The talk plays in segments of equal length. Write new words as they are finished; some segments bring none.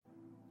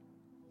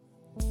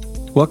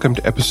Welcome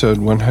to episode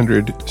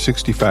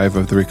 165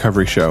 of The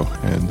Recovery Show,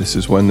 and this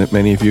is one that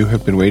many of you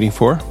have been waiting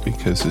for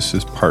because this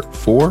is part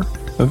 4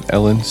 of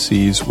Ellen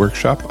C.'s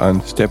workshop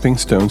on Stepping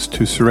Stones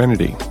to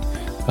Serenity.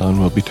 Ellen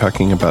will be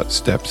talking about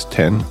steps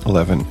 10,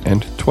 11,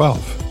 and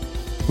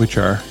 12, which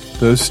are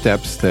those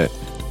steps that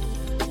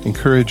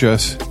encourage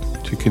us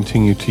to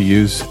continue to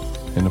use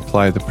and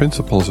apply the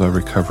principles of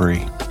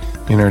recovery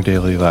in our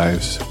daily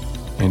lives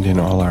and in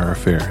all our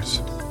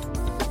affairs.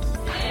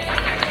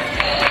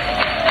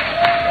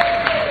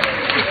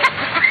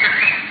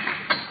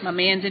 My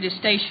man's at his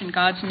station,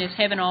 God's in his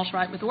heaven, all's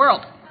right with the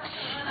world.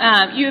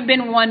 You have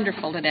been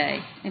wonderful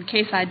today. In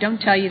case I don't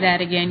tell you that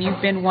again,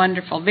 you've been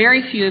wonderful.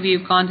 Very few of you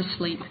have gone to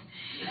sleep.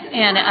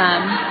 And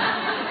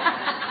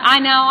I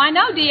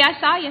know, Dee, I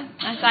saw you.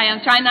 I'm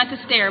trying not to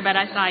stare, but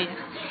I saw you.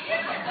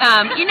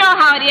 You know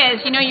how it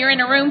is. You know, you're in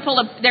a room full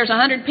of, there's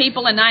 100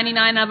 people and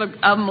 99 of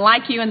them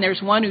like you, and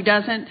there's one who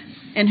doesn't.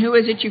 And who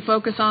is it you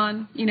focus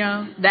on? You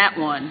know, that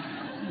one.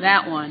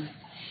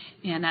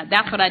 And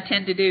that's what I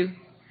tend to do.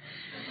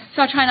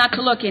 So I try not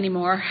to look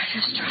anymore.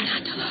 Just try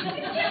not to look.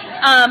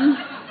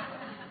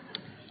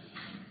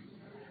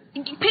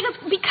 Because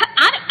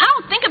I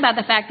don't think about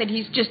the fact that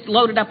he's just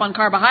loaded up on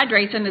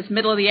carbohydrates and it's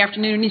middle of the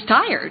afternoon and he's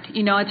tired.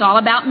 You know, it's all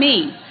about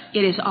me.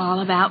 It is all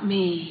about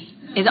me.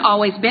 It's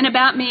always been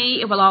about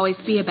me. It will always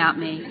be about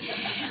me.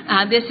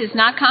 This is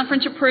not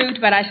conference approved,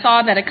 but I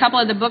saw that a couple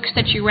of the books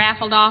that you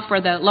raffled off were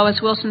the Lois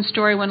Wilson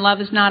story, When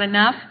Love Is Not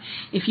Enough.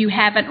 If you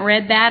haven't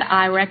read that,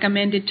 I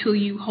recommend it to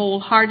you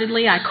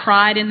wholeheartedly. I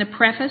cried in the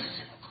preface.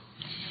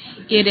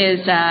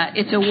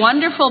 It's a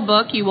wonderful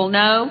book. You will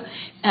know.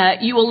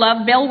 You will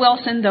love Bill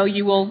Wilson, though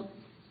you will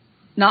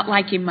not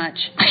like him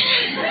much.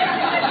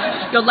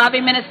 You'll love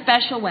him in a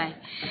special way.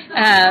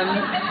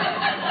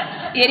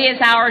 It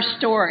is our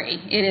story.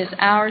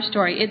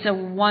 It's a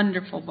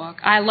wonderful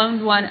book. I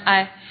won one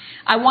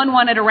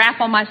at a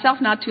raffle myself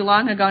not too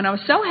long ago, and I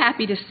was so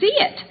happy to see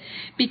it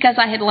because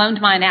I had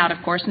loaned mine out,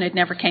 of course, and it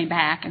never came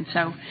back. And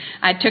so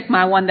I took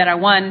my one that I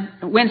won.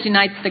 Wednesday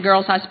nights, the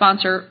girls I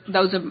sponsor,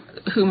 those of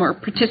whom are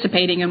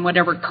participating in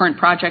whatever current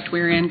project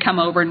we're in, come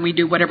over and we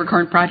do whatever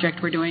current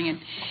project we're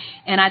doing.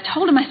 And I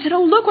told him, I said,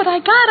 oh, look what I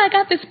got. I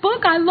got this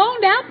book. I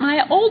loaned out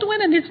my old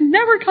one, and it's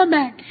never come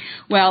back.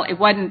 Well, it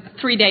wasn't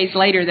 3 days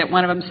later that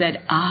one of them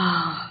said,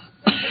 I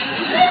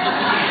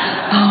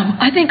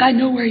think I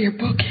know where your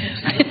book is.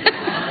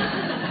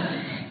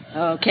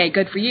 Okay,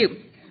 good for you.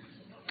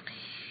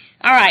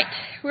 All right,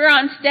 we're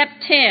on step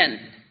 10.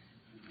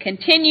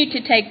 Continue to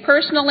take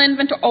personal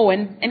inventory. Oh,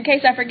 and in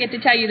case I forget to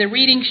tell you, the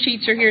reading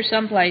sheets are here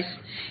someplace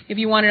if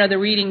you want to know the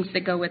readings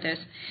that go with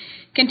this.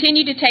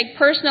 Continue to take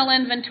personal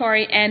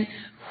inventory, and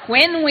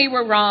when we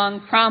were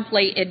wrong,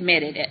 promptly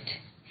admitted it.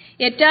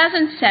 It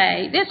doesn't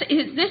say, this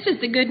is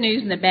the good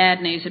news and the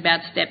bad news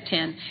about step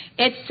 10.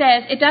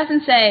 It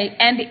doesn't say,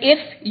 and if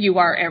you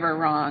are ever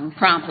wrong,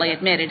 promptly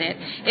admitted it.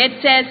 It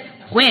says,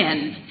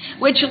 when,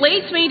 which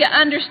leads me to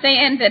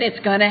understand that it's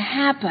going to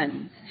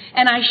happen,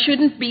 and I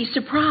shouldn't be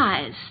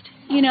surprised.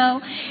 You know,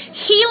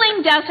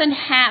 healing doesn't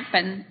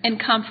happen in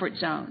comfort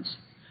zones.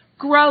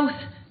 Growth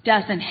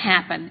doesn't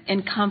happen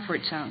in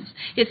comfort zones.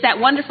 It's that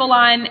wonderful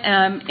line,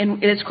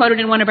 and it's quoted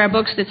in one of our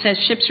books that says,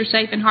 ships are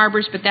safe in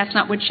harbors, but that's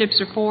not what ships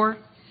are for.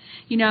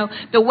 You know,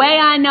 the way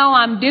I know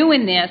I'm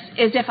doing this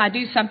is if I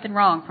do something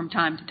wrong from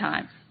time to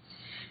time.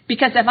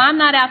 Because if I'm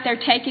not out there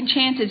taking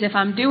chances, if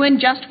I'm doing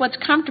just what's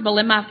comfortable,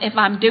 if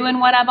I'm doing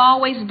what I've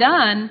always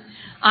done,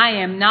 I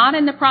am not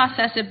in the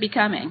process of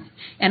becoming.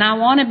 And I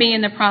want to be in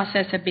the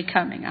process of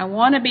becoming. I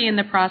want to be in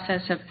the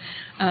process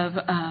of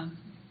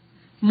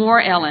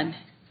more Ellen.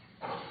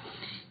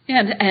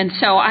 And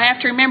so I have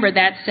to remember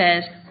that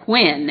says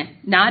when,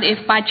 not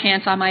if by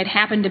chance I might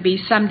happen to be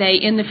someday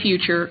in the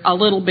future a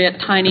little bit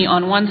tiny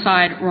on one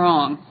side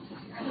wrong.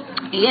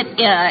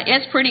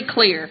 It's pretty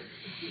clear.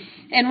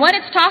 And what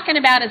it's talking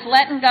about is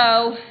letting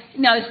go.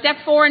 You know, step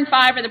 4 and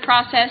 5 are the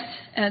process,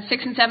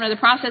 6 and 7 are the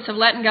process of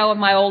letting go of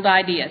my old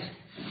ideas.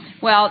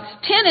 Well,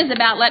 10 is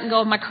about letting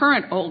go of my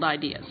current old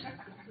ideas.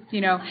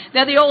 You know,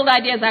 they're the old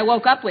ideas I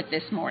woke up with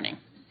this morning.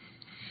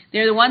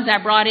 They're the ones I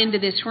brought into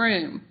this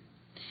room.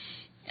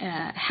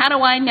 How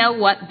do I know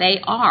what they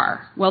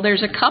are? Well,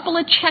 there's a couple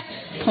of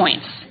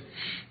checkpoints.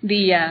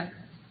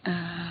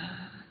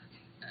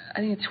 I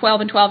think it's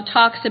 12 and 12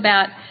 talks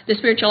about the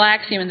spiritual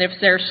axiom, and if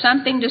there's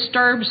something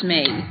disturbs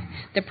me,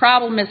 the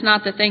problem is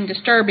not the thing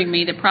disturbing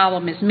me, the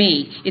problem is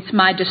me. It's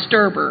my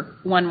disturber,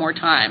 one more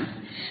time.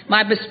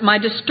 My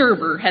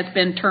disturber has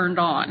been turned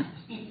on.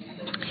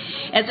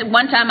 As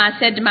one time I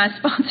said to my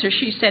sponsor,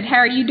 she said, how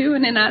are you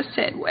doing? And I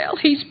said, well,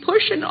 he's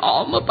pushing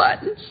all my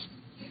buttons.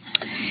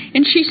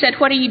 And she said,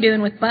 what are you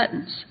doing with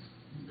buttons?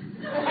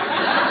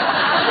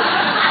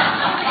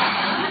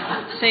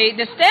 See,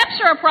 the steps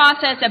are a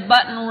process of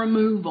button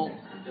removal.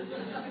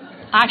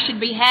 I should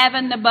be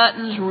having the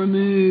buttons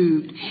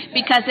removed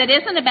because it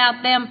isn't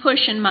about them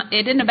pushing.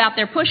 It isn't about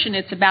their pushing.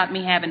 It's about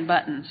me having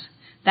buttons.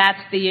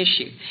 That's the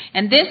issue.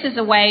 And this is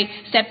a way,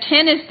 step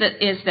 10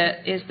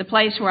 is the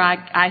place where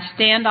I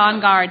stand on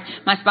guard.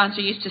 My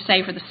sponsor used to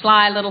say, for the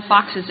sly little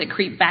foxes that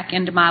creep back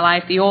into my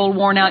life, the old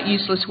worn out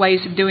useless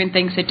ways of doing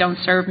things that don't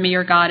serve me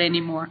or God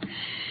anymore.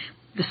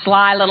 The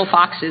sly little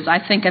foxes, I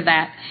think of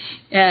that.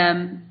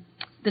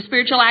 The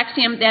spiritual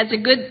axiom, that's a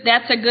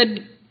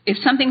good, if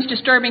something's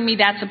disturbing me,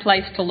 that's a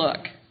place to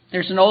look.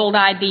 There's an old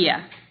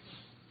idea.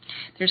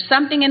 There's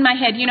something in my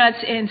head. You know,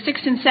 it's in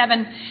 6 and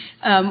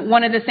 7,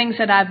 one of the things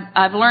that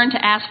I've learned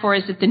to ask for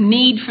is that the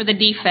need for the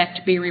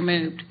defect be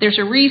removed. There's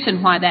a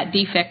reason why that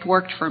defect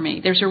worked for me.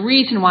 There's a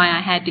reason why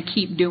I had to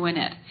keep doing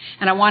it.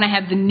 And I want to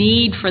have the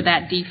need for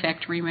that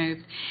defect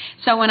removed.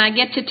 So when I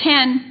get to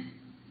 10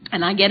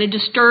 and I get a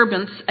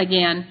disturbance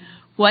again,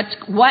 what's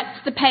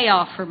the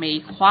payoff for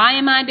me? Why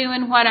am I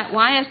doing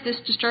why is this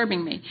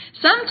disturbing me?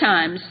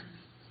 Sometimes,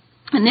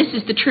 and this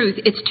is the truth,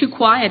 it's too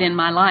quiet in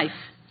my life.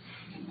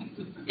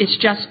 It's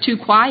just too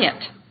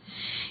quiet.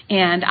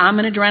 And I'm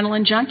an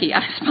adrenaline junkie.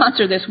 I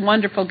sponsor this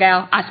wonderful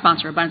gal. I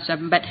sponsor a bunch of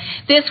them, but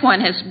this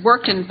one has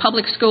worked in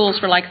public schools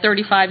for like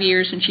 35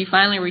 years, and she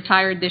finally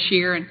retired this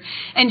year.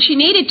 And she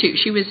needed to.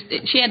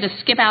 She had to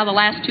skip out the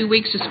last 2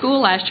 weeks of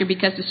school last year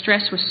because the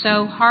stress was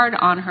so hard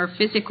on her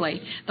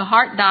physically. The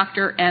heart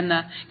doctor and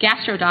the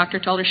gastro doctor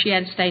told her she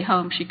had to stay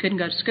home. She couldn't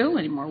go to school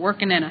anymore,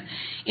 working in a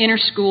inner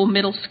school,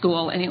 middle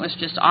school, and it was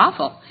just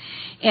awful.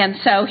 And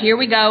so here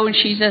we go, and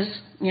she says,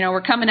 you know,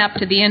 we're coming up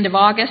to the end of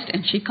August,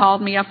 and she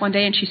called me up one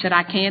day and she said,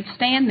 I can't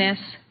stand this.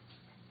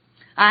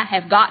 I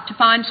have got to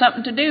find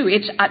something to do.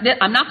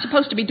 I'm not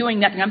supposed to be doing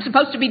nothing. I'm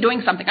supposed to be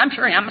doing something. I'm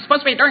sure I'm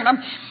supposed to be doing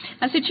something.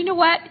 I said, you know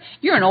what?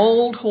 You're an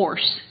old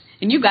horse,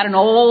 and you've got an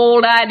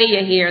old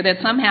idea here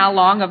that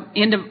somehow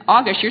end of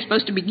August you're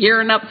supposed to be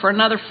gearing up for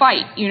another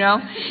fight, you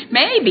know.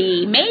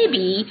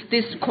 Maybe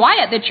this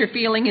quiet that you're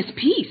feeling is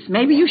peace.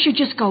 Maybe you should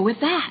just go with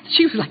that.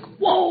 She was like,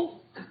 whoa.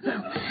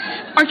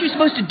 Aren't you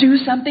supposed to do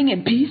something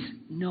in peace?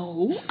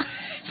 No.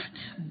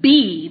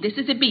 B. This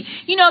is a B.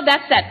 You know,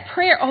 that's that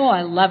prayer. Oh,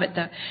 I love it.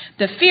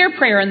 The fear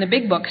prayer in the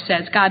big book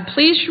says, God,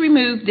 please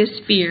remove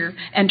this fear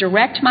and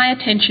direct my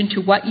attention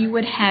to what you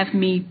would have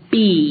me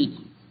be.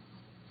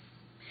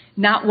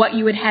 Not what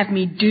you would have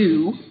me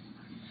do,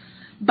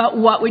 but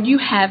what would you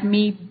have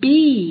me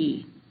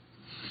be?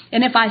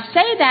 And if I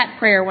say that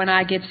prayer when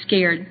I get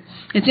scared,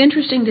 it's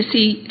interesting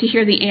to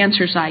hear the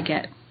answers I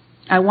get.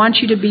 I want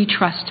you to be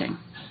trusting.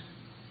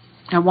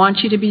 I want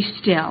you to be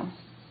still.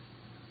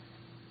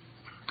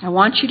 I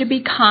want you to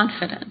be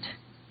confident.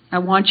 I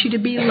want you to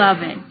be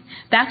loving.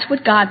 That's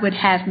what God would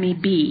have me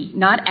be,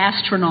 not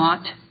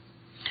astronaut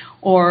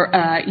or,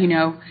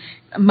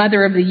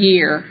 mother of the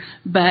year,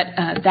 but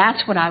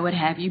that's what I would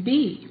have you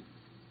be.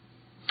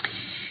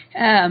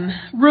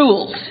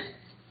 Rules.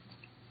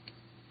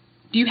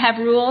 Do you have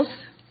rules?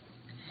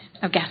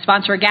 I've got to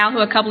sponsor a gal who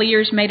a couple of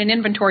years made an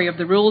inventory of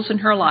the rules in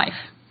her life.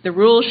 The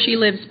rules she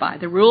lives by,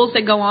 the rules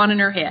that go on in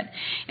her head.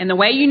 And the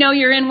way you know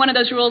you're in one of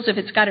those rules, if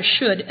it's got a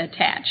should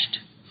attached.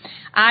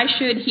 I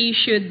should, he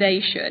should, they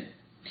should.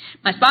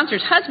 My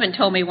sponsor's husband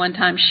told me one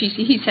time,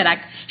 he said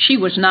she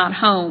was not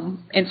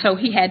home, and so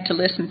he had to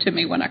listen to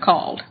me when I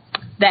called.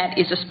 That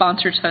is a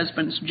sponsor's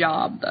husband's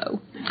job, though.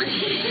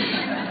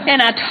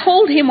 And I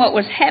told him what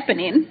was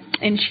happening,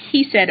 and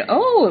he said,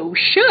 oh,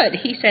 should.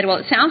 He said, well,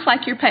 it sounds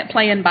like you're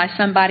playing by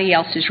somebody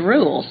else's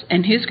rules,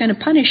 and who's going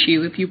to punish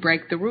you if you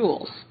break the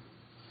rules?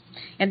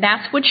 And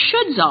that's what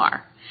shoulds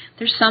are.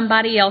 There's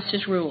somebody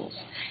else's rules.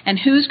 And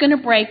who's going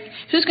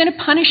to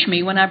punish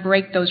me when I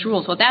break those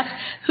rules? Well, that's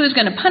who's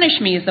going to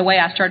punish me is the way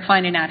I start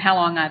finding out how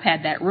long I've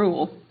had that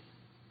rule.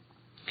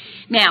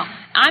 Now,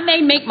 I may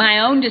make my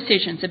own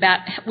decisions about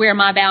where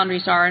my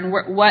boundaries are and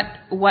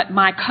what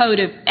my code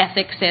of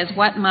ethics is,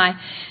 what my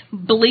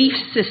belief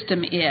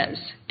system is.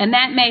 And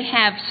that may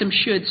have some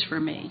shoulds for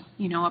me,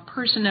 a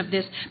person of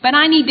this. But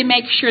I need to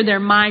make sure they're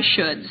my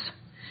shoulds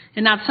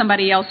and not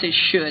somebody else's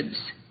shoulds.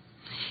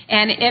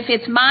 And if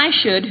it's my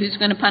should, who's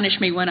going to punish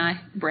me when I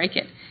break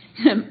it?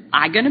 Am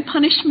I going to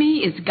punish me?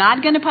 Is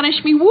God going to punish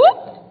me?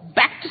 Whoop!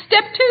 Back to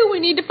step 2. We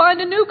need to find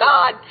a new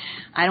God.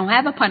 I don't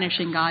have a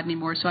punishing God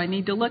anymore, so I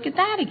need to look at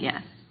that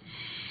again.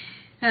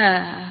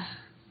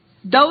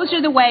 Those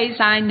are the ways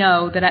I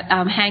know that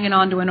I'm hanging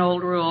on to an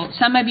old rule.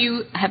 Some of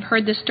you have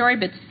heard this story,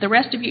 but the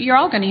rest of you, you're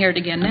all going to hear it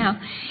again now.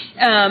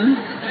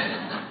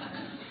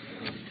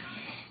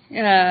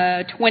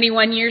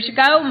 21 years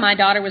ago, my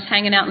daughter was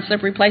hanging out in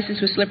slippery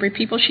places with slippery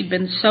people. She'd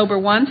been sober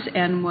once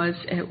and was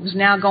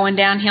now going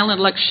downhill. It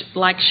looked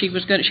like she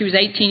was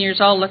 18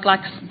 years old. Looked like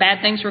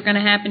bad things were going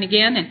to happen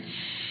again. And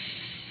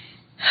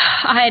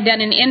I had done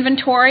an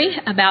inventory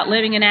about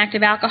living in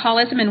active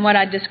alcoholism, and what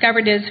I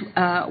discovered is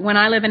when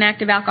I live in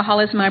active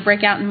alcoholism, I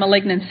break out in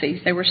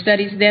malignancies. There were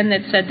studies then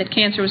that said that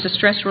cancer was a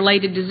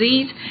stress-related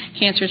disease.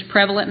 Cancer is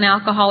prevalent in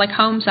alcoholic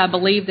homes. I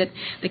believe that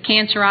the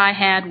cancer I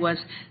had was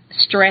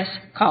stress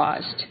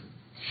caused.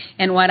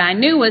 And what I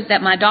knew was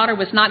that my daughter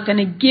was not going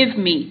to give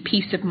me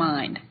peace of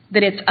mind,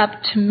 that it's up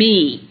to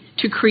me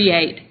to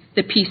create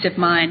the peace of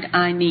mind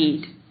I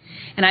need.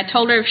 And I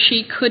told her if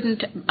she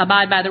couldn't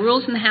abide by the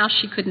rules in the house,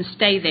 she couldn't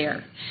stay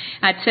there.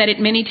 I'd said it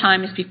many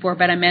times before,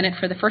 but I meant it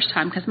for the first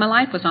time because my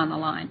life was on the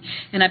line.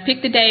 And I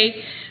picked the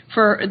day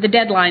for the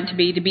deadline to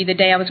be the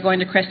day I was going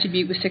to Crested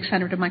Butte with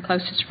 600 of my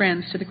closest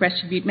friends to the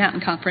Crested Butte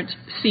Mountain Conference,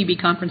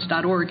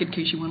 cbconference.org, in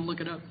case you want to look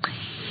it up.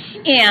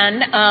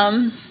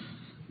 And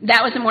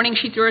that was the morning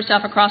she threw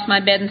herself across my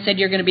bed and said,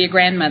 "You're going to be a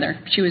grandmother."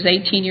 She was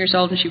 18 years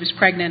old and she was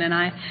pregnant, and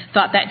I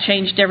thought that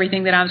changed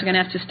everything, that I was going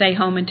to have to stay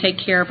home and take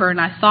care of her,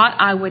 and I thought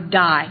I would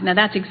die. Now,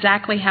 that's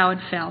exactly how it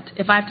felt.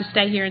 If I have to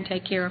stay here and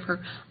take care of her,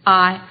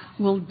 I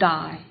will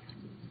die.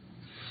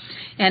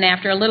 And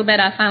after a little bit,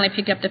 I finally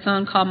picked up the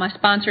phone, called my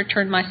sponsor,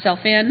 turned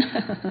myself in,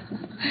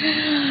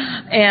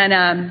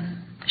 and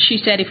she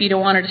said, "If you don't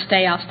want her to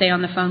stay, I'll stay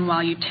on the phone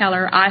while you tell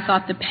her." I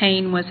thought the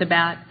pain was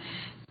about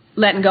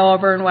letting go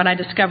of her, and what I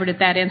discovered at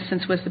that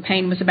instance was the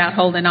pain was about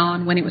holding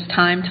on when it was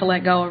time to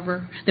let go of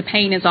her. The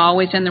pain is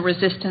always in the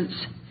resistance.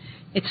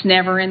 It's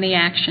never in the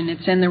action.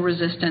 It's in the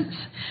resistance.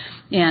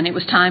 And it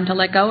was time to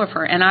let go of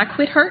her. And I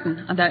quit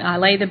hurting. I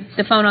laid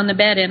the phone on the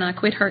bed and I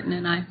quit hurting,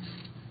 and I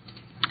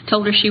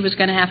told her she was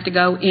going to have to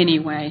go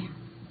anyway.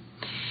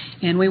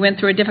 And we went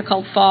through a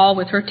difficult fall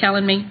with her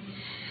telling me,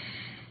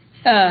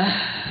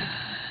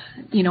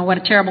 what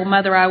a terrible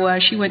mother I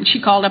was.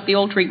 She called up the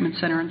old treatment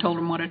center and told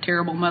them what a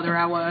terrible mother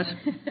I was.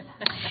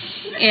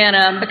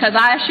 And because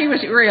she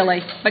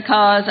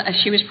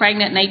was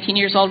pregnant and 18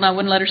 years old and I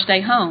wouldn't let her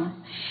stay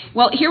home.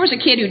 Well, here was a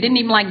kid who didn't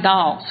even like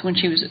dolls when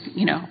she was,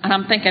 and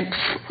I'm thinking,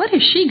 what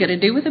is she going to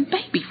do with a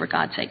baby, for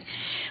God's sake?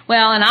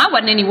 Well, and I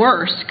wasn't any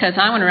worse because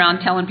I went around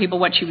telling people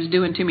what she was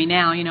doing to me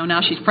now.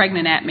 Now she's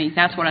pregnant at me.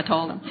 That's what I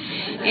told them.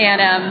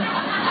 And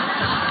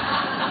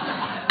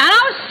I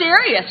was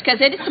serious because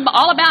it's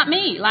all about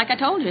me. Like I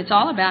told you, it's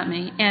all about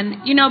me.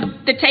 And,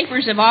 the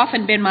tapers have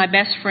often been my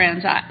best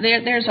friends.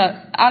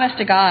 Honest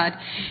to God,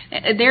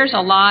 there's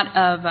a lot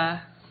of,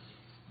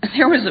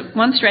 there was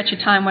one stretch of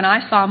time when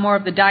I saw more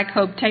of the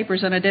Dicobe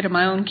tapers than I did of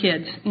my own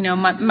kids.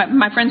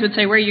 My friends would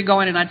say, "Where are you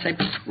going?" And I'd say,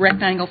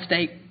 "Rectangle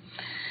State,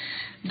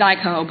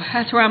 Dicobe.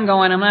 That's where I'm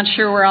going. I'm not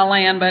sure where I'll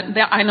land, but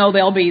I know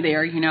they'll be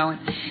there,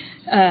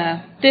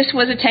 This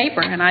was a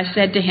taper, and I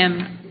said to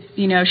him,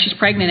 "She's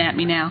pregnant at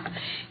me now."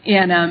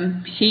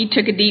 And he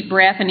took a deep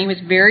breath, and he was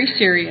very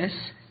serious.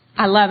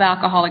 I love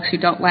alcoholics who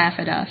don't laugh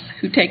at us,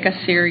 who take us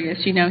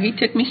serious. He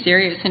took me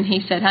serious, and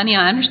he said, "Honey,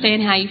 I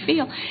understand how you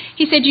feel."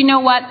 He said, "You know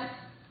what?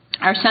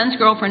 Our son's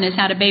girlfriend has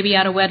had a baby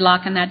out of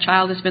wedlock, and that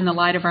child has been the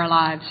light of our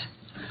lives."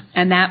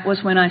 And that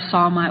was when I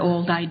saw my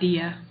old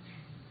idea.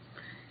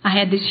 I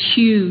had this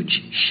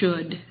huge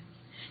should,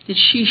 that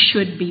she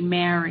should be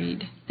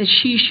married, that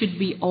she should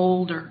be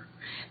older,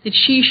 that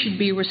she should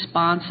be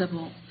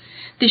responsible.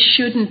 This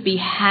shouldn't be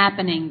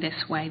happening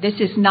this way. This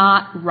is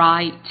not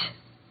right.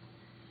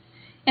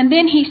 And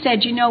then he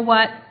said, "You know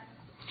what?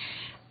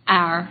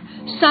 Our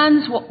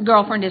son's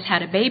girlfriend has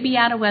had a baby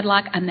out of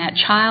wedlock, and that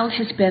child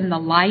has been the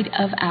light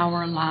of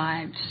our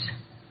lives.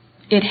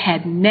 It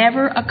had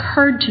never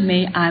occurred to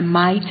me I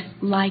might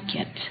like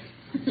it.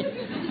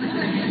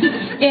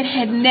 It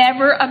had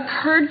never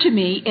occurred to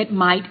me it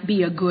might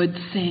be a good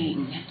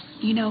thing."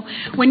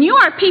 When you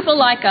are people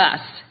like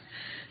us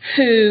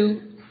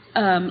who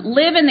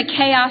live in the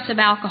chaos of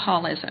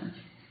alcoholism,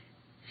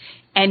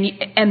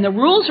 and the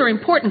rules are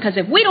important, because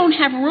if we don't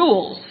have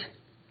rules,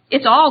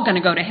 it's all going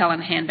to go to hell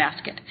in a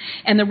handbasket.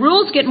 And the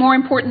rules get more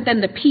important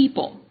than the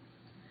people.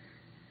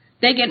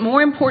 They get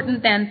more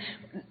important than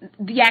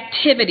the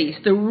activities.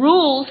 The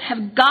rules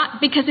have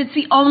because it's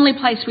the only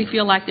place we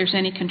feel like there's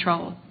any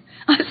control.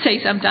 I say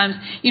sometimes,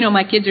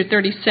 my kids are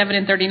 37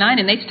 and 39,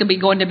 and they'd still be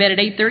going to bed at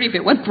 8:30 if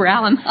it wasn't for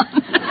Al-Anon.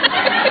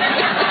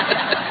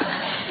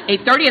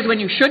 8:30 is when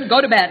you should go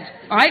to bed.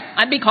 All right?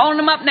 I'd be calling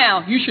them up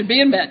now. You should be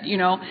in bed,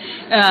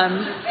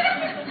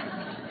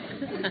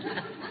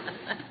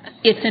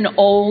 It's an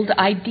old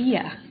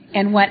idea.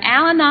 And what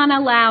Al-Anon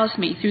allows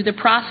me through the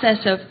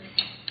process of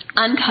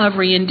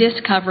uncovery and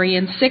discovery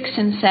in 6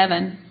 and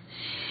 7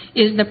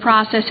 is the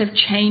process of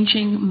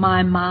changing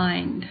my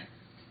mind.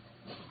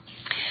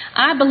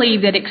 I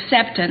believe that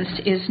acceptance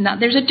is not...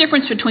 There's a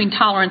difference between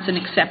tolerance and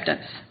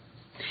acceptance.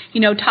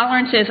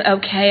 Tolerance is,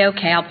 okay,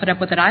 I'll put up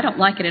with it. I don't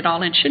like it at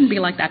all, and it shouldn't be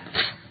like that.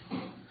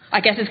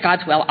 I guess it's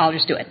God's will. I'll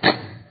just do it.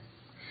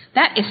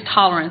 That is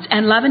tolerance,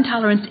 and love and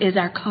tolerance is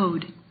our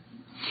code.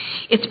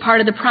 It's part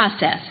of the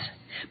process,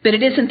 but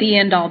it isn't the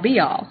end-all,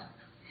 be-all.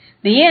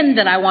 The end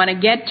that I want to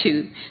get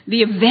to,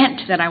 the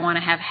event that I want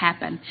to have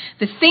happen,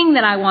 the thing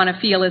that I want to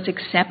feel is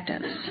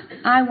acceptance.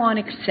 I want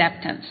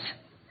acceptance.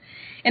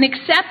 And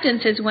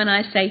acceptance is when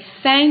I say,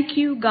 "Thank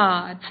you,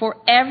 God, for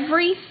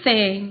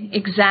everything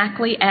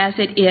exactly as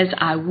it is.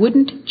 I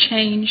wouldn't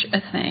change a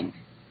thing."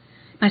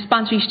 My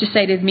sponsor used to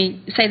say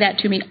that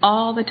to me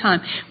all the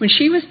time. When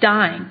she was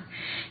dying,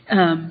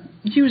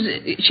 she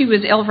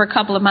was ill for a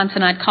couple of months,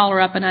 and I'd call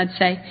her up and I'd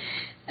say,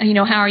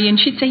 "How are you?" And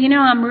she'd say,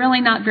 "I'm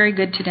really not very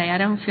good today. I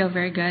don't feel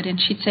very good." And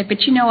she'd say,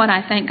 "But you know what?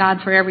 I thank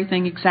God for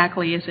everything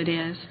exactly as it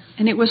is."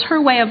 And it was her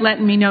way of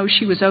letting me know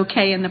she was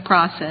okay in the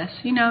process.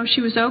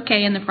 She was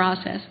okay in the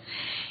process.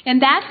 And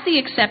that's the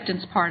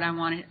acceptance part I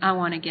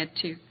want to get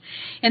to.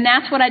 And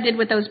that's what I did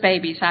with those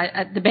babies.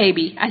 The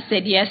baby. I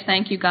said, yes,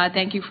 thank you, God.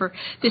 Thank you for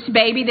this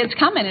baby that's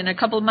coming. And a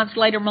couple of months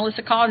later,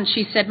 Melissa called and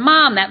she said,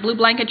 Mom, that blue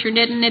blanket you're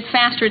knitting, knit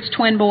faster. It's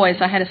twin boys.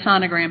 I had a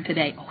sonogram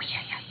today. Oh, yeah.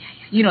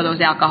 You know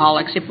those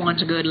alcoholics. If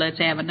one's good, let's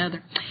have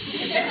another.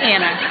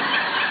 And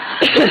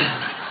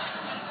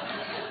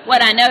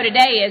what I know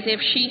today is if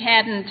she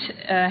hadn't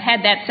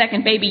had that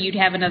second baby, you'd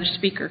have another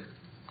speaker.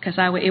 Because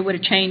it would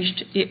have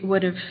changed.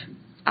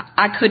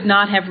 I could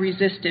not have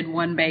resisted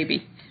one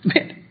baby.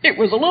 It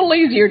was a little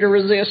easier to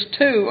resist,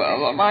 too.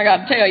 Oh, I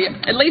got to tell you.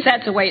 At least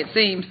that's the way it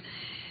seems.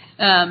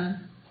 And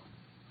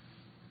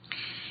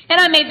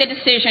I made the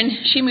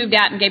decision. She moved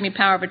out and gave me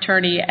power of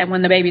attorney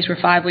when the babies were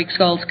 5 weeks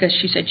old because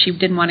she said she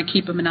didn't want to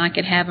keep them and I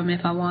could have them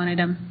if I wanted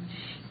them.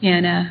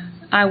 And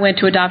I went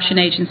to adoption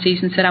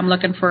agencies and said, I'm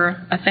looking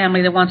for a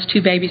family that wants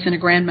 2 babies and a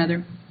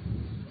grandmother.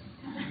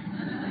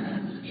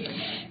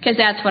 Because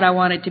that's what I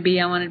wanted to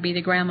be. I wanted to be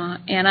the grandma.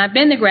 And I've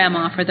been the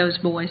grandma for those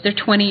boys. They're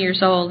 20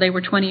 years old. They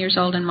were 20 years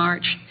old in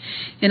March.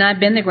 And I've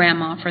been the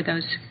grandma for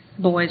those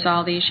boys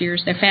all these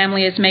years. Their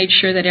family has made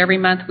sure that every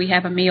month we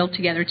have a meal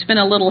together. It's been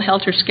a little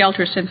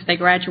helter-skelter since they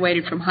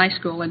graduated from high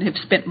school and have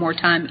spent more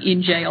time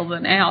in jail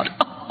than out.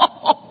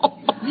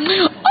 Oh,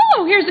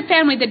 here's a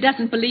family that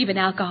doesn't believe in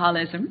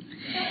alcoholism.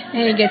 I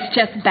think it's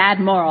just bad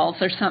morals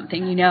or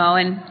something, you know,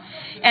 and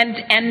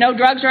no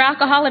drugs or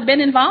alcohol have been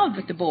involved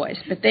with the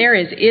boys. But there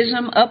is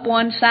ism up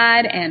one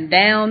side and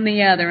down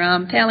the other.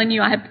 I'm telling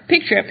you, I have a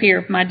picture up here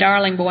of my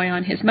darling boy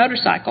on his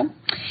motorcycle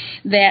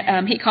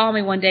that he called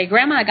me one day,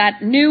 Grandma, I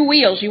got new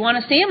wheels. You want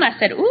to see them? I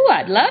said, ooh,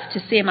 I'd love to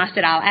see them. I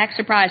said, I'll act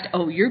surprised.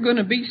 Oh, you're going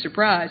to be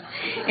surprised.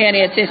 And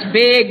it's this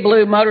big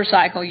blue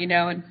motorcycle, you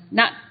know, and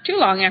not too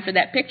long after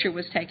that picture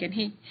was taken,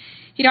 he'd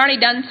already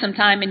done some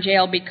time in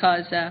jail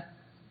because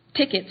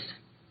tickets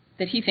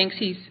that he thinks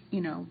he's,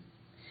 you know,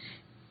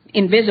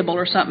 invisible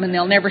or something, and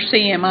they'll never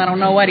see him. I don't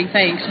know what he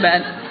thinks,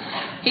 but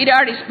he'd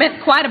already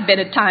spent quite a bit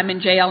of time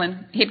in jail,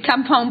 and he'd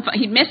come home.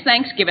 He'd missed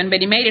Thanksgiving, but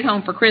he made it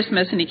home for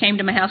Christmas, and he came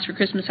to my house for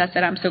Christmas. I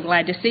said, I'm so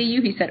glad to see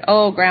you. He said,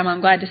 oh, Grandma,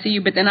 I'm glad to see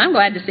you, but then I'm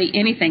glad to see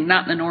anything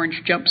not in an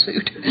orange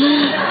jumpsuit.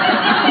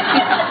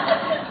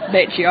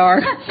 Bet you are.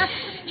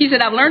 He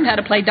said, I've learned how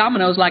to play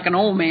dominoes like an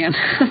old man.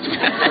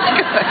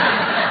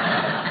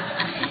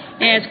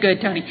 Yeah, it's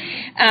good, Tony.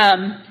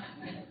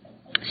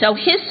 So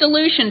his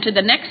solution to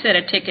the next set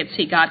of tickets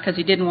he got, because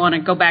he didn't want to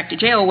go back to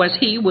jail, was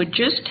he would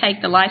just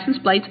take the license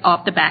plates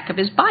off the back of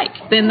his bike.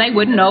 Then they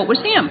wouldn't know it was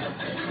him.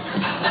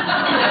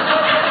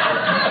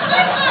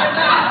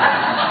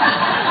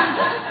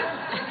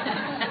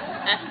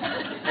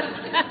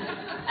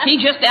 He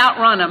just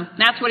outrun them.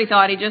 That's what he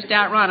thought. He just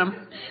outrun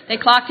them. They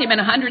clocked him at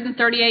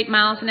 138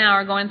 miles an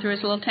hour going through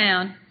his little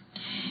town.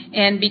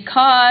 And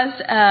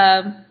because,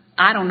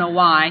 I don't know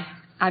why,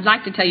 I'd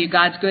like to tell you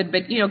God's good,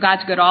 but, you know,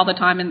 God's good all the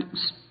time and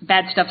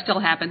bad stuff still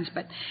happens,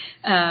 but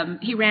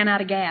he ran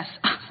out of gas.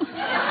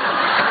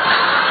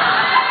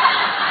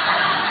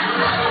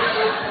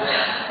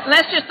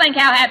 Let's just think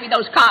how happy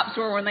those cops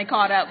were when they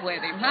caught up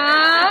with him.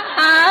 Huh?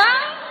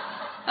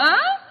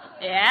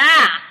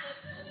 Yeah.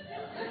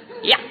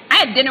 Yeah,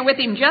 I had dinner with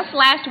him just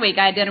last week.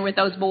 I had dinner with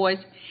those boys.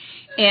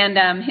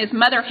 And his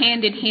mother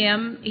handed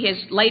him his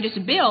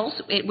latest bills,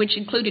 which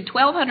included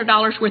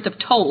 $1,200 worth of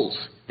tolls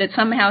that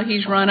somehow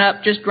he's run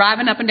up just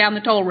driving up and down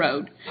the toll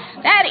road.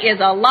 That is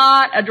a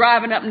lot of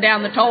driving up and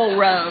down the toll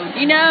road.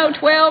 You know,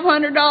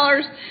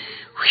 $1,200. Whew.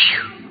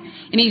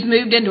 And he's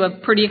moved into a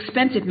pretty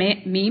expensive,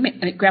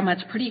 Grandma,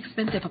 it's a pretty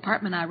expensive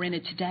apartment I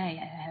rented today.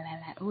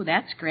 Oh,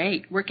 that's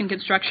great. Working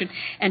construction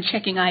and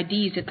checking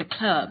IDs at the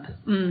club.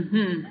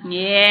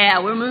 Yeah,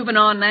 we're moving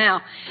on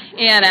now.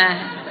 And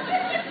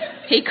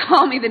he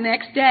called me the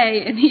next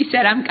day and he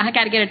said, I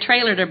got to get a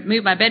trailer to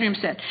move my bedroom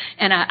set.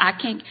 And I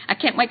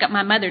can't wake up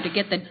my mother to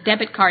get the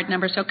debit card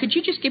number. So could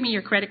you just give me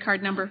your credit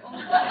card number?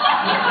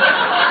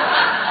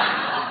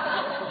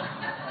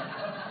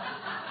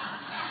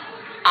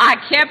 I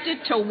kept it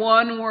to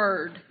one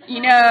word.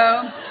 You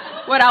know,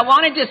 what I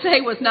wanted to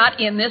say was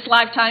not in this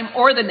lifetime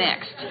or the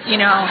next, you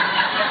know.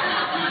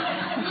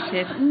 He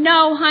said,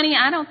 no, honey,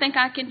 I don't think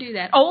I can do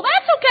that. Oh,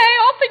 that's okay.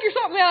 I'll figure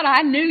something out.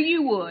 I knew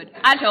you would.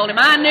 I told him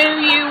I knew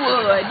you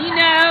would. You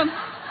know,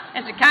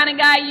 that's the kind of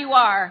guy you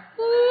are.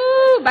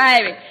 Woo,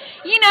 baby.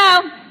 You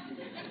know,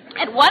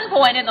 at one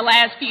point in the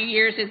last few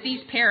years, as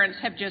these parents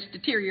have just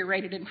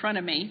deteriorated in front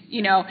of me,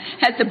 you know,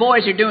 as the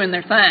boys are doing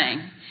their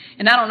thing.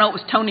 And I don't know, it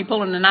was Tony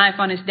pulling a knife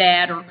on his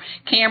dad or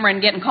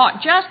Cameron getting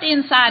caught just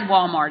inside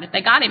Walmart. If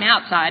they got him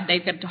outside, they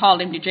could have hauled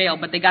him to jail,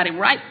 but they got him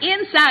right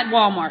inside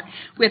Walmart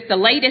with the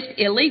latest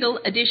illegal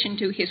addition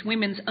to his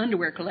women's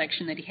underwear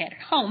collection that he had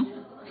at home.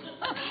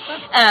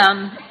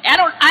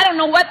 I don't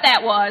know what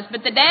that was,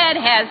 but the dad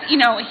has, you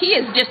know,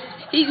 he's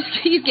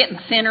getting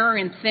thinner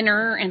and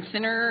thinner and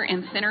thinner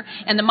and thinner,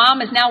 and the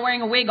mom is now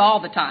wearing a wig all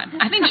the time.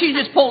 I think she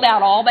just pulled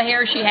out all the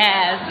hair she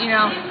has, you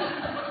know.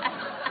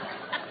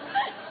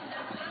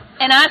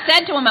 And I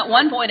said to him at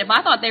one point, if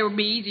I thought they would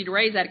be easy to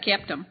raise, I'd have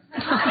kept them.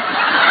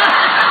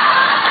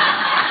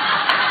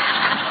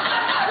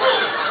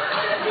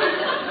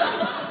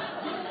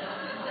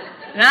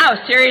 And I was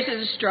serious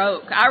as a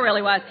stroke. I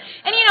really was.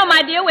 And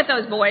my deal with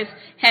those boys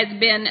has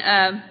been,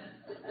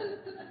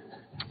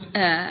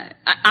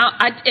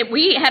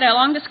 we had a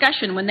long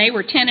discussion when they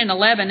were 10 and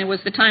 11. It was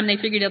the time they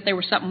figured out there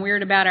was something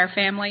weird about our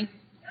family.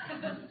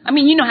 I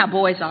mean, you know how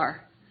boys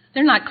are.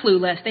 They're not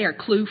clueless. They are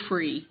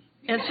clue-free.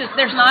 It's just,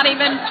 there's not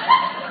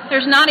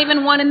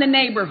even one in the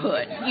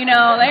neighborhood.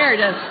 They're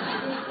just...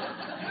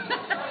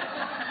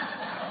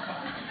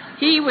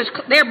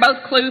 They're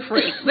both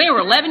clue-free. They were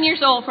 11 years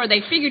old before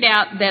they figured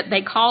out that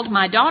they called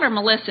my daughter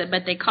Melissa,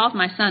 but they called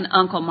my son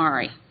Uncle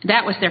Murray.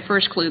 That was their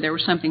first clue. There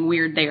was something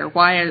weird there.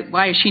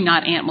 Why is she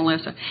not Aunt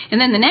Melissa?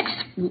 And then the next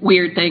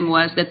weird thing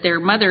was that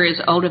their mother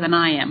is older than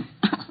I am.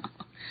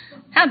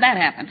 How'd that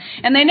happen?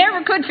 And they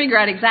never could figure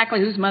out exactly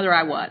whose mother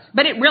I was.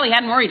 But it really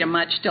hadn't worried them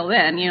much till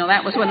then.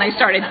 That was when they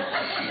started,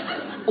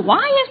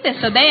 why is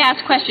this? So they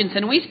asked questions,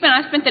 and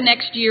I spent the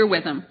next year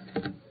with them.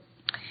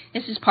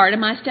 This is part of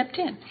my step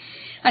 10.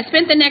 I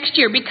spent the next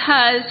year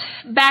because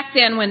back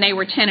then when they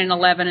were 10 and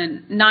 11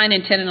 and 9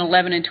 and 10 and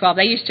 11 and 12,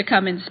 they used to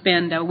come and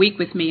spend a week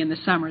with me in the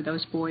summer,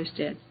 those boys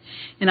did.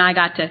 And I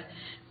got to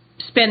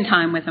spend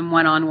time with them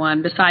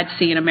one-on-one besides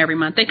seeing them every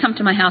month. They come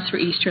to my house for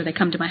Easter. They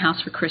come to my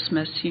house for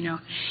Christmas,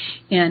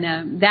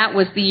 And that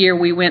was the year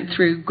we went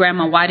through,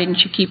 Grandma, why didn't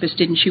you keep us?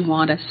 Didn't you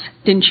want us?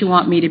 Didn't you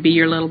want me to be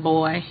your little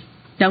boy?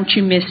 Don't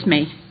you miss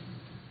me?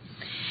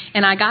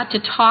 And I got to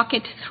talk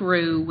it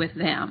through with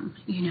them,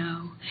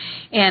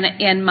 And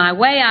in my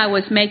way, I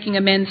was making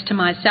amends to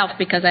myself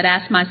because I'd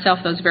asked myself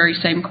those very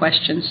same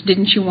questions.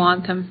 Didn't you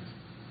want them?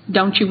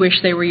 Don't you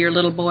wish they were your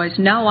little boys?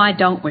 No, I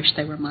don't wish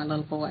they were my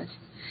little boys.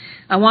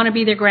 I want to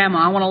be their grandma.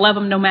 I want to love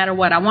them no matter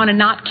what. I want to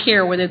not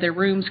care whether their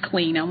room's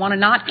clean. I want to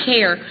not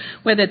care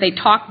whether they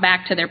talk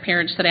back to their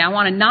parents today. I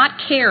want to not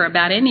care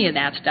about any of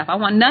that stuff. I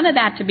want none of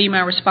that to be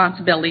my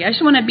responsibility. I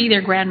just want to be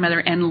their grandmother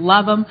and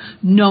love them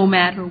no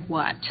matter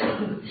what.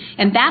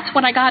 And that's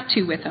what I got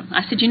to with them.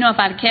 I said, if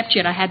I'd have kept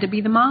you, I had to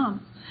be the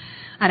mom.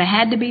 I'd have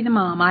had to be the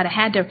mom. I'd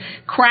have had to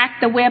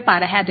crack the whip.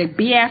 I'd have had to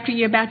be after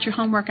you about your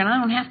homework. And I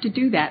don't have to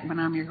do that when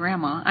I'm your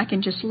grandma. I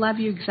can just love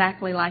you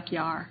exactly like you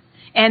are.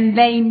 And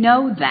they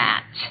know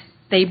that.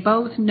 They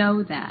both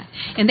know that.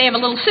 And they have a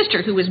little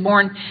sister who was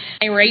born,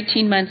 they were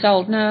 18 months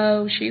old.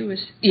 She's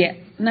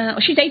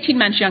 18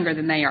 months younger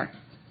than they are.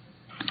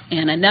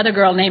 And another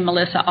girl named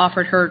Melissa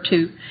offered her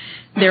to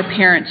their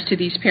parents, to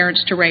these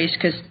parents to raise,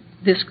 because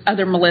this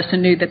other Melissa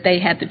knew that they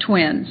had the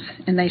twins.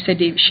 And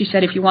she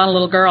said, if you want a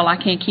little girl, I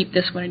can't keep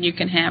this one and you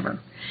can have her.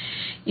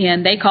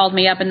 And they called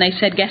me up and they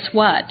said, guess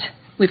what?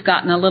 We've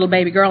gotten a little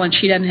baby girl and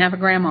she doesn't have a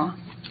grandma.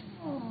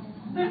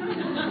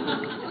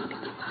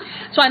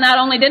 So I not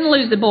only didn't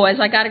lose the boys,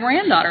 I got a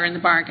granddaughter in the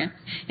bargain.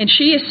 And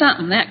she is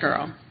something, that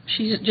girl.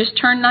 She's just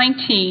turned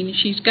 19.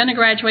 She's going to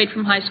graduate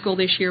from high school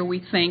this year, we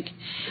think.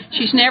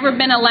 She's never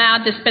been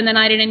allowed to spend the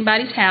night at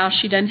anybody's house.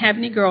 She doesn't have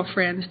any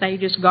girlfriends. They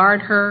just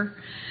guard her.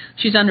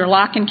 She's under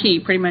lock and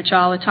key pretty much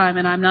all the time,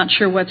 and I'm not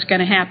sure what's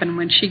going to happen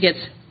when she gets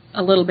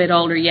a little bit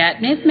older yet.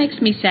 And it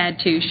makes me sad,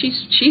 too.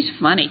 She's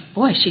funny.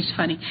 Boy, she's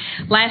funny.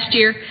 Last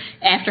year,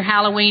 after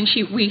Halloween,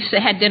 we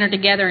had dinner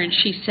together, and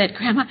she said,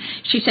 Grandma,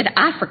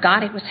 I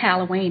forgot it was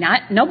Halloween.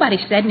 Nobody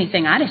said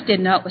anything. I just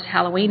didn't know it was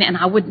Halloween, and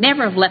I would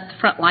never have left the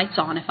front lights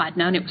on if I'd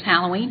known it was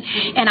Halloween.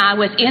 And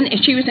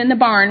she was in the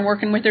barn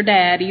working with her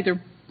dad,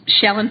 either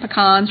shelling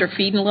pecans or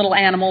feeding little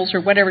animals or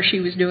whatever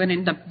she was doing,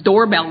 and the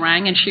doorbell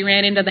rang, and she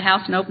ran into the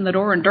house and opened the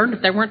door, and darned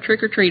if there weren't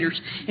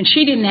trick-or-treaters. And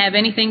she didn't have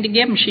anything to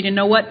give them. She didn't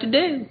know what to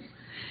do.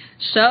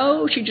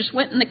 So she just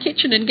went in the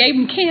kitchen and gave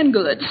them canned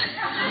goods.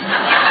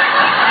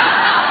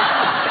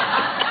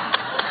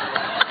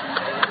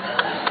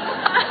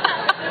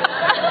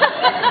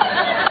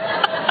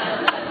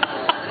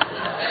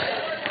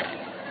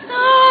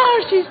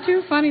 Oh, she's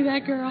too funny,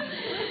 that girl.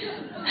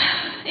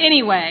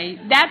 Anyway,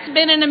 that's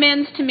been an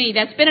amends to me.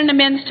 That's been an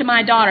amends to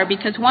my daughter,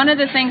 because one of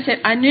the things that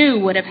I knew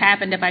would have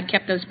happened if I'd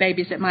kept those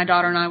babies, that my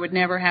daughter and I would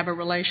never have a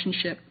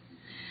relationship.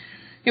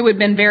 It would have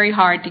been very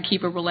hard to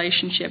keep a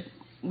relationship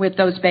with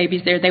those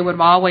babies there. They would have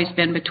always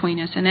been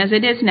between us. And as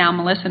it is now,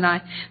 Melissa and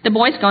I, the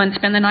boys go and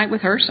spend the night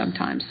with her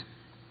sometimes.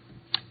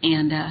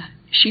 And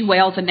she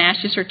wails and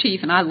gnashes her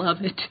teeth, and I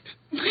love it.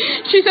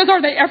 She says,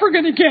 are they ever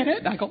going to get it?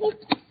 And I go, well,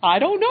 I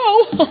don't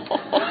know.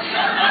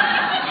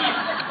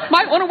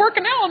 Might want to work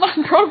an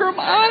Al-Anon program.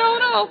 I don't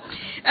know.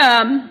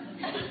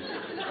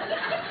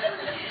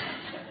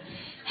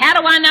 How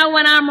do I know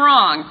when I'm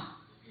wrong?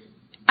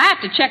 I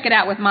have to check it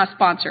out with my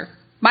sponsor.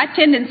 My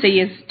tendency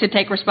is to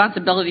take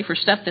responsibility for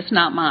stuff that's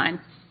not mine.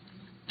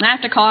 I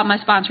have to call up my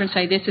sponsor and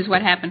say, this is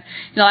what happened.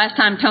 The last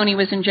time Tony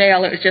was in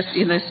jail, it was just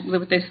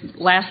with this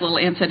last little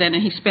incident,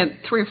 and he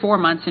spent 3 or 4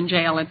 months in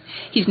jail, and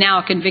he's now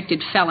a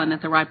convicted felon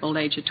at the ripe old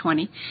age of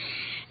 20.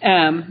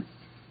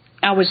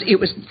 It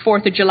was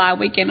 4th of July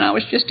weekend, and I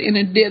was just in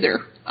a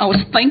dither. I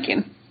was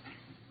thinking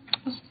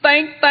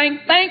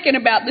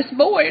about this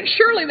boy, and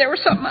surely there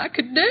was something I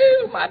could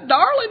do. My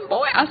darling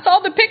boy. I saw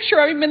the picture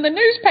of him in the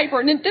newspaper,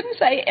 and it didn't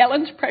say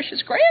Ellen's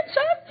precious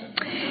grandson.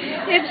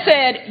 It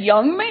said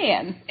young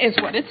man is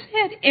what it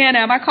said. And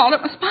I called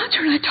up my sponsor,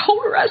 and I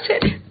told her, I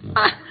said,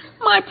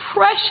 My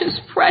precious,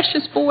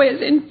 precious boy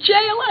is in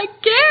jail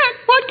again.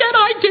 What can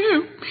I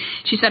do?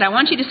 She said, I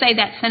want you to say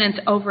that sentence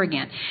over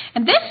again.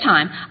 And this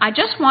time, I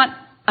just want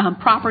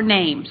proper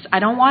names. I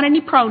don't want any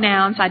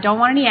pronouns. I don't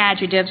want any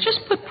adjectives.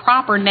 Just put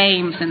proper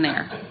names in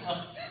there.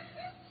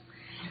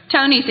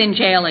 Tony's in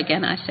jail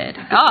again, I said.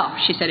 Oh,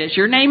 she said, is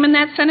your name in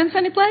that sentence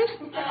anyplace?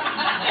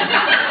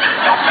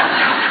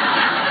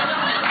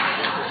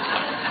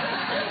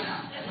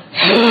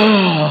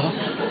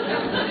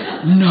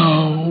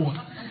 No.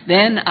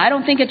 Then I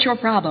don't think it's your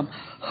problem.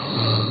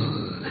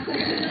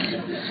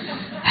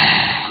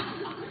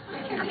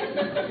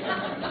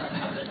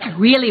 I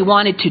really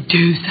wanted to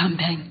do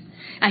something.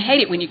 I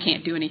hate it when you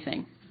can't do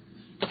anything.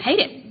 Hate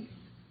it.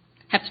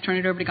 Have to turn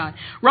it over to God.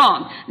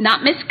 Wrong.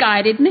 Not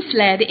misguided,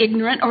 misled,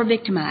 ignorant, or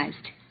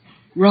victimized.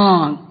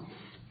 Wrong.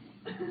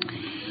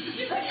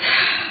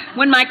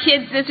 When my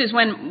kids, this is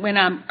when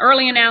I'm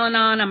early in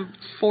Al-Anon, I'm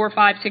 4,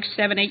 5, 6,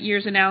 7, 8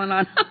 years in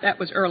Al-Anon. That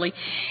was early.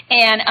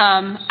 And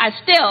I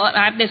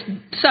have this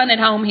son at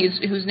home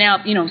who's now,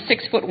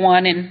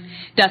 6'1" and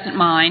doesn't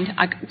mind.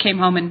 I came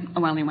home and,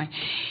 anyway.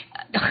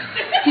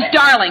 He's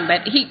darling,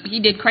 but he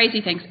did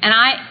crazy things. And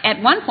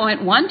at one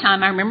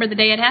time, I remember the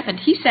day it happened,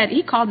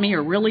 he called me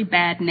a really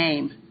bad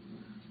name.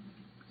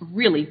 A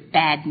really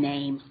bad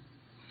name.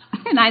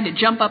 And I had to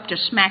jump up to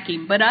smack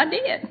him, but I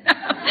did.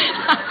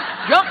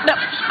 Jumped up,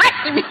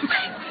 smacked him.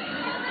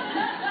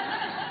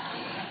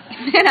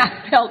 And then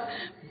I felt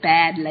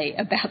badly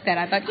about that.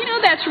 I thought,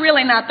 that's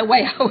really not the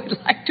way I would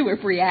like to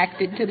have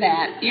reacted to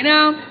that,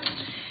 And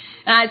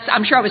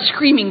I'm sure I was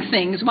screaming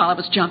things while I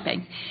was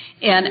jumping.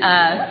 And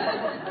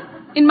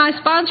my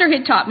sponsor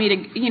had taught me to,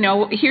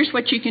 here's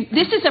what you can,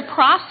 this is a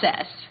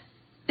process.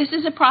 This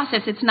is a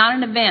process. It's not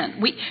an event.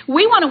 We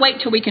want to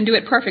wait till we can do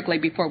it perfectly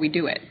before we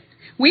do it.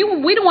 We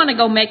don't want to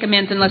go make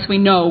amends unless we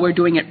know we're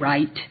doing it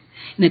right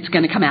and it's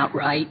going to come out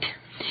right.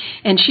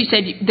 And she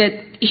said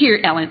that, here,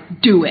 Ellen,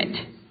 do it.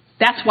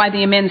 That's why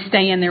the amends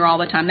stay in there all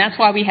the time. That's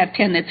why we have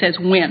 10 that says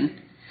win.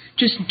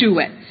 Just do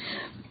it.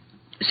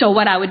 So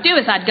what I would do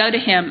is I'd go to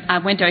him. I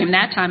went to him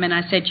that time and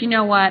I said, you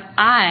know what?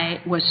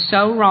 I was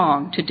so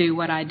wrong to do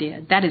what I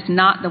did. That is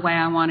not the way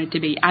I wanted to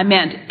be. I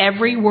meant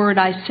every word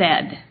I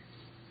said.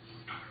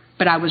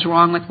 But I was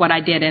wrong with what I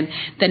did. And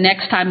the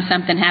next time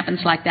something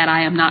happens like that,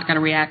 I am not going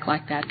to react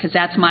like that. Because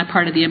that's my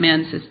part of the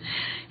amends, is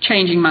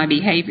changing my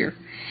behavior.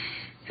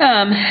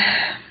 I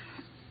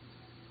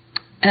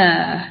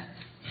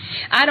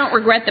don't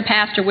regret the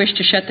past or wish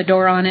to shut the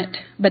door on it.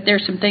 But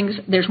there's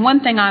one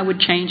thing I would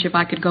change if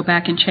I could go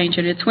back and change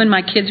it. It's when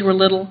my kids were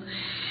little,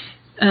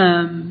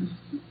 7,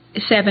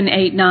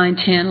 8, 9,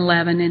 10,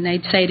 11. And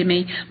they'd say to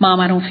me, Mom,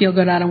 I don't feel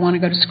good. I don't want to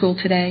go to school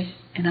today.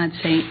 And I'd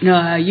say,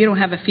 no, you don't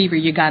have a fever.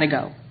 You got to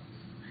go.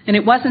 And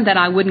it wasn't that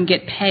I wouldn't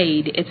get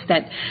paid. It's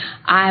that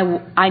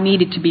I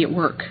needed to be at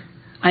work.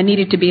 I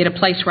needed to be at a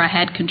place where I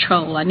had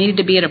control. I needed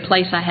to be at a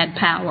place I had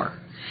power.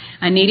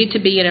 I needed to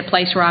be at a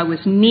place where I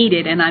was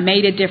needed and I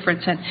made a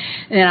difference and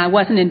I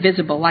wasn't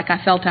invisible like I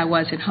felt I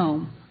was at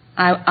home.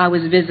 I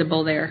was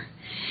visible there.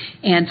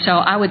 And so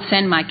I would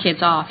send my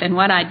kids off. And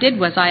what I did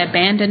was I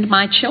abandoned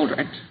my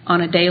children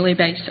on a daily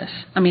basis.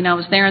 I mean, I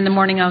was there in the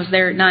morning, I was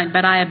there at night,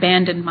 but I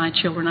abandoned my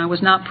children. I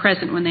was not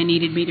present when they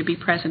needed me to be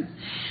present.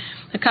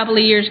 A couple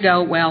of years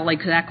ago,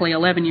 exactly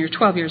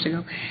 12 years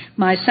ago,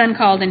 my son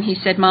called and he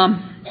said,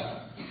 Mom,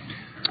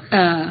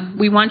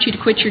 we want you to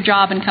quit your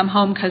job and come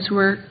home because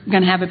we're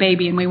going to have a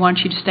baby and we want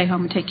you to stay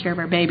home and take care of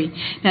our baby.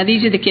 Now,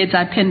 these are the kids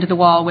I pinned to the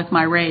wall with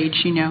my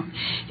rage,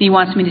 He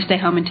wants me to stay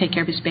home and take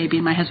care of his baby.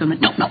 And my husband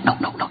went, no,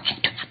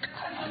 can't do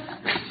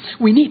that.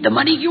 We need the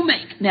money you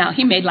make. Now,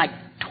 he made like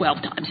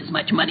 12 times as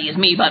much money as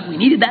me, but we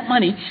needed that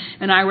money.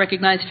 And I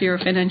recognize fear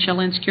of financial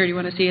insecurity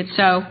when I see it.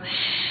 So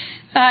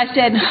I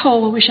said,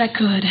 I wish I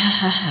could.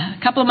 A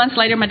couple of months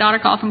later, my daughter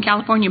called from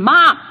California.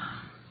 Mom,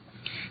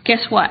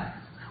 guess what?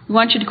 We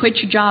want you to quit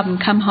your job and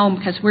come home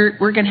because we're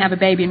going to have a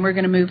baby and we're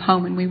going to move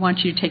home and we want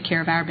you to take care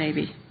of our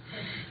baby.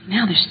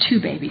 Now there's 2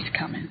 babies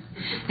coming.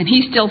 And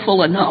he's still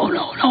full of no.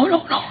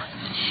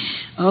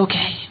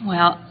 Okay,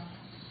 well,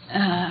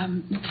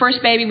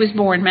 first baby was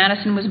born.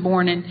 Madison was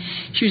born, and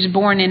she was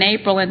born in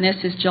April, and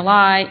this is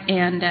July,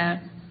 and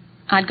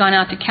I'd gone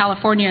out to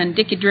California, and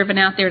Dick had driven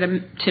out there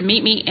to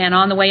meet me, and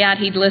on the way out,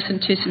 he'd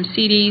listened to some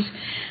CDs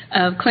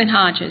of Clint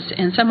Hodges,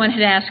 and someone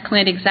had asked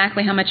Clint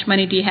exactly how much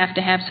money do you have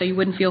to have so you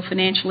wouldn't feel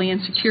financially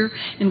insecure,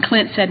 and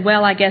Clint said,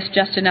 well, I guess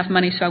just enough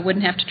money so I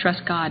wouldn't have to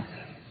trust God.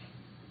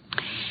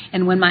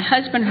 And when my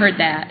husband heard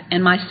that,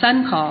 and my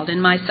son called,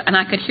 and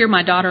I could hear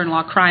my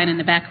daughter-in-law crying in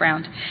the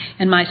background,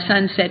 and my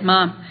son said,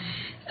 Mom,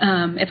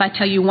 if I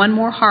tell you one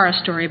more horror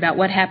story about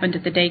what happened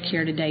at the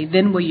daycare today,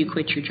 then will you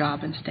quit your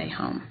job and stay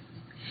home?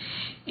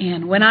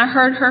 And when I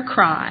heard her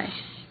cry,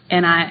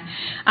 and I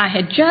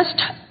had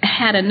just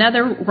had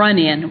another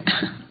run-in,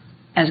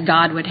 as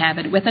God would have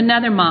it, with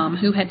another mom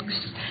who had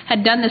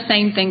done the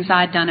same things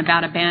I'd done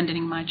about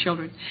abandoning my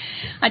children.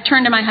 I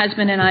turned to my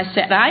husband and I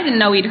said, I didn't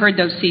know he'd heard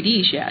those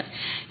CDs yet.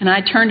 And I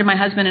turned to my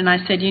husband and I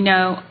said,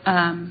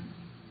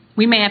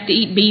 we may have to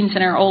eat beans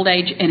in our old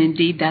age, and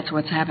indeed that's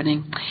what's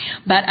happening.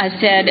 But I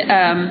said,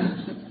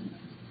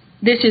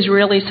 this is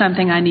really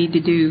something I need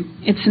to do.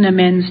 It's an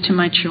amends to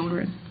my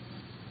children.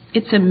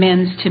 It's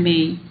amends to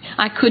me.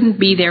 I couldn't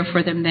be there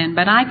for them then,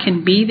 but I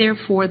can be there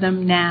for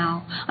them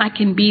now. I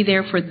can be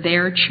there for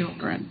their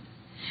children.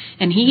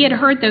 And he had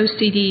heard those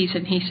CDs,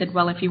 and he said,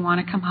 well, if you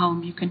want to come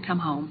home, you can come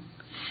home.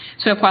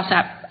 So, of course,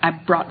 I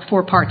brought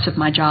 4 parts of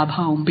my job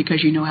home,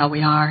 because you know how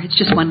we are. It's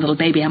just one little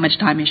baby. How much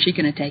time is she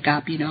going to take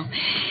up, you know?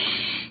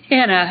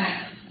 And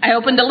I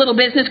opened a little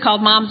business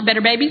called Mom's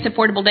Better Babies,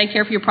 affordable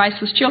daycare for your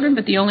priceless children,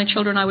 but the only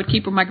children I would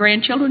keep were my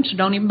grandchildren, so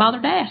don't even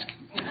bother to ask.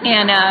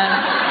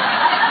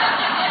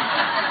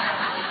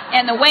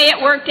 And the way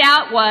it worked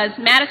out was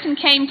Madison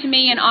came to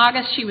me in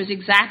August. She was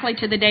exactly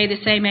to the day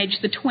the same age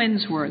the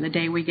twins were, the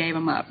day we gave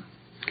them up.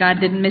 God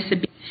didn't miss a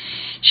beat.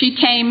 She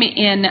came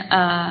in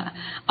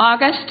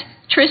August.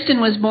 Tristan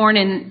was born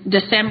in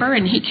December,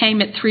 and he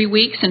came at 3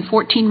 weeks. And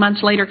 14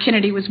 months later,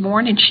 Kennedy was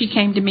born, and she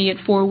came to me at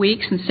 4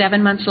 weeks. And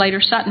 7 months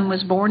later, Sutton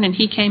was born, and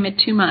he came at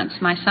 2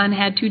 months. My son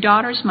had 2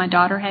 daughters. My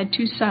daughter had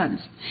 2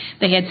 sons.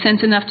 They had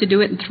sense enough to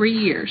do it in 3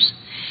 years.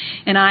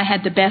 And I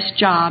had the best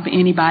job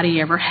anybody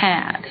ever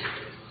had.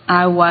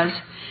 I was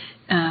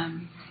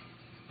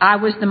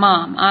the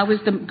mom. I was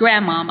the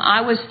grandmom.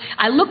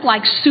 I look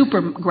like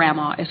super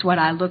grandma is what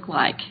I look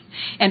like.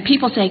 And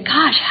people say,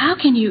 gosh, how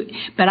can you?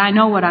 But I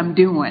know what I'm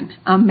doing.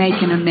 I'm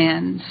making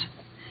amends.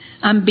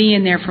 I'm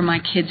being there for my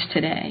kids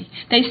today.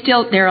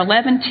 They're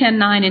 11, 10,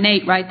 9, and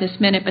 8 right this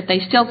minute, but they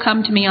still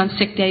come to me on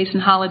sick days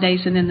and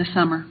holidays and in the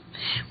summer.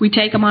 We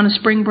take them on a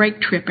spring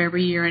break trip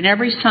every year. And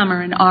every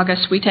summer in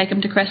August, we take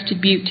them to Crested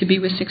Butte to be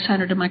with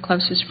 600 of my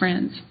closest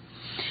friends.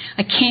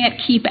 I can't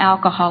keep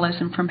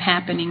alcoholism from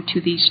happening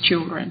to these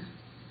children.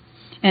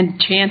 And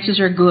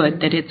chances are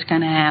good that it's going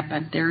to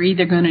happen. They're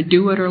either going to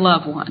do it or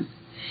love one.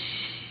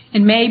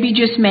 And maybe,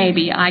 just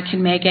maybe, I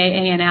can make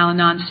AA and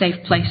Al-Anon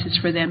safe places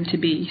for them to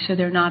be, so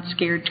they're not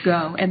scared to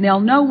go. And they'll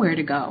know where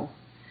to go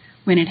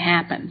when it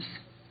happens.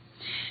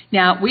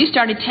 Now, we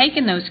started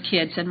taking those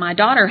kids, and my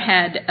daughter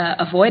had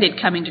avoided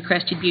coming to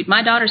Crested Butte.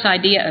 My daughter's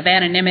idea of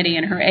anonymity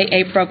in her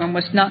AA program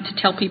was not to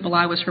tell people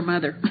I was her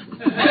mother.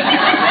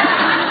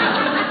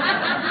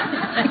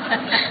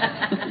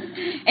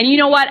 And you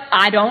know what?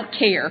 I don't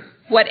care.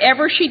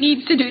 Whatever she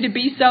needs to do to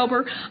be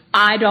sober,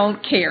 I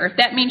don't care. If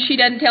that means she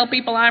doesn't tell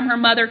people I'm her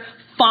mother,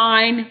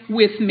 fine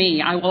with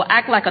me. I will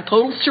act like a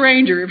total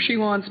stranger if she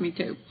wants me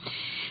to.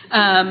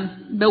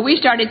 But we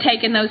started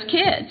taking those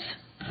kids.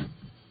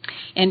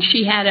 And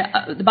she had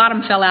the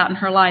bottom fell out in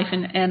her life,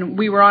 and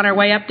we were on our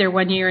way up there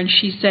one year, and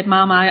she said,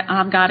 Mom,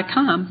 I've got to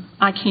come.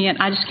 I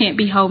just can't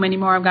be home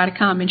anymore. I've got to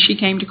come. And she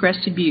came to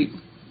Crested Butte.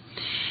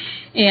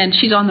 And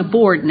she's on the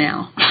board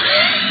now.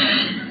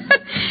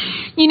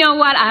 You know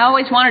what? I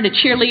always wanted a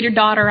cheerleader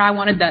daughter. I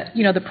wanted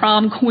the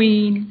prom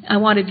queen. I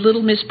wanted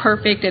Little Miss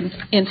Perfect, and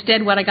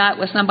instead what I got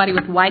was somebody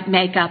with white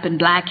makeup and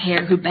black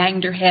hair who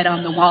banged her head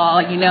on the wall,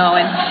 and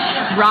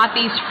brought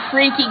these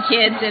freaky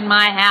kids in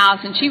my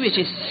house, and she was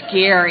just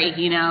scary,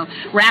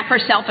 wrap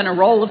herself in a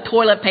roll of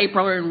toilet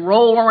paper and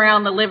roll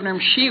around the living room.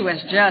 She was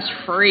just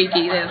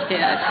freaky, this kid.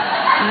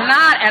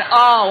 Not at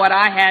all what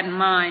I had in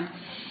mind.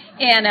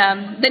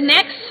 And the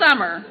next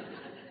summer,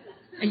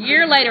 a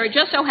year later, it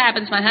just so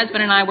happens my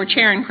husband and I were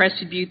chairing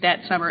Crested Butte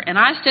that summer, and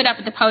I stood up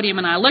at the podium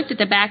and I looked at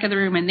the back of the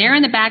room, and there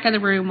in the back of the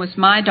room was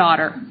my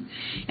daughter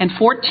and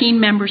 14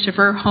 members of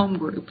her home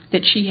group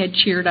that she had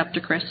cheered up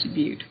to Crested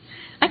Butte.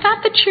 I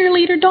got the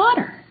cheerleader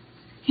daughter.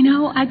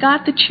 I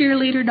got the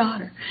cheerleader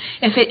daughter.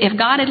 If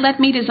God had let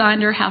me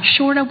design her, how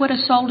short I would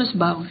have sold us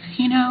both,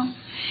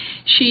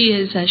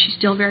 She's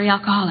still very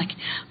alcoholic,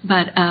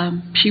 but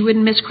she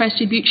wouldn't miss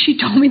Crested Butte. She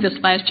told me this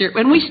last year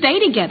when we stay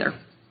together.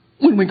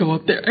 When we go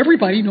up there,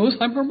 everybody knows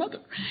I'm her mother.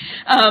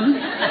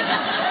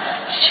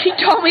 She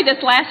told me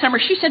this last summer.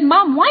 She said,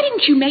 Mom, why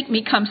didn't you make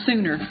me come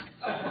sooner?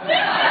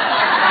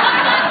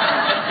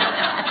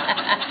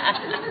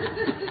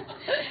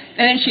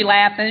 And then she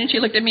laughed, and then she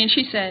looked at me and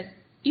she said,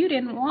 you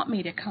didn't want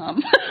me to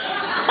come.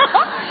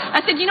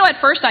 I said, at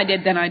first I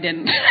did, then I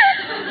didn't.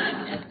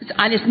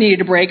 I just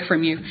needed a break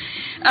from you.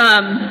 I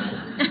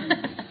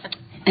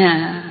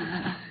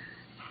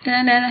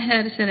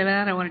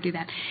don't want to do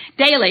that.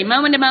 Daily,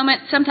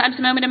 moment-to-moment, sometimes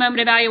moment-to-moment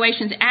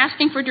evaluations,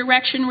 asking for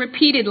direction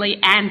repeatedly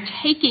and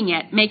taking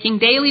it, making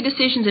daily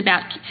decisions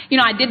about,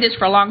 I did this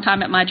for a long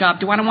time at my job.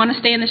 Do I want to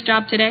stay in this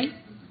job today?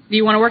 Do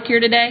you want to work here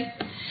today?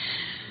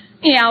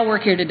 Yeah, I'll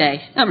work here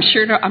today. I'm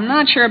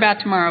not sure about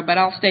tomorrow, but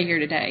I'll stay here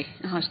today.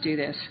 Let's do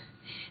this.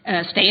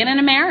 Staying in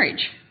a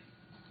marriage.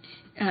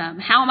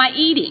 How am I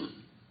eating?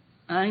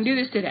 I can do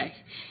this today.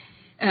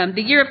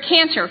 The year of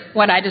cancer,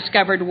 what I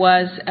discovered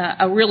was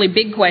a really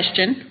big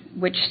question,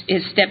 which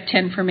is step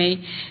 10 for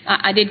me.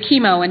 I did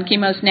chemo, and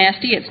chemo's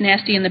nasty. It's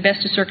nasty in the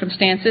best of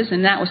circumstances,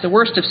 and that was the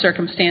worst of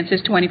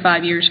circumstances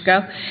 25 years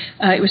ago.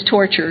 It was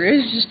torture. It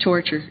was just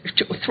torture.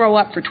 Throw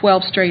up for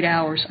 12 straight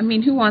hours. I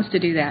mean, who wants to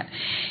do that?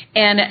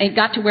 And it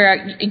got to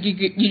where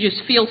you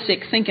just feel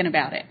sick thinking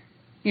about it.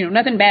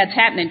 Nothing bad's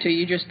happening to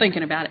you, just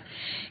thinking about it.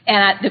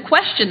 And the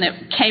question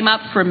that came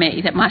up for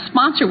me, that my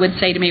sponsor would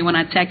say to me when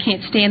I'd say, I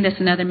can't stand this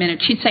another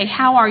minute, she'd say,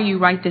 how are you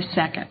right this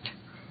second?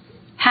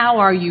 How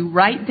are you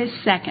right this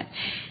second?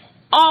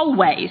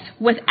 Always,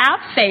 without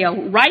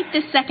fail, right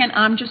this second,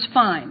 I'm just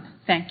fine.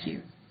 Thank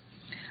you.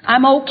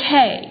 I'm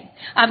okay.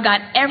 I've got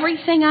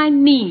everything I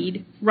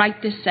need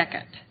right this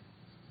second.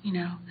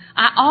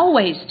 I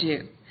always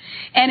do.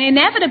 And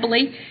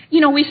inevitably,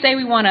 we say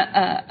we want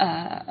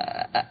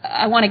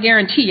I want a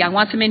guarantee. I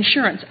want some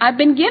insurance. I've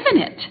been given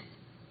it.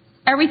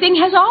 Everything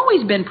has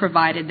always been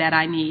provided that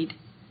I need.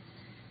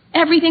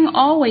 Everything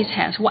always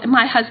has.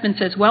 My husband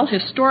says, well,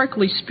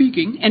 historically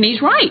speaking, and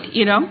he's right,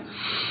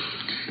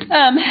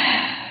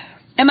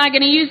 am I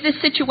going to use this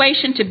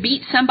situation to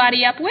beat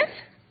somebody up with?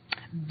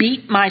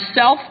 Beat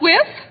myself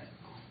with?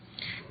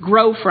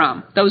 Grow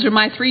from? Those are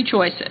my three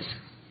choices.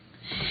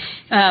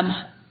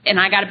 And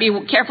I got to be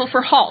careful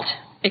for halt.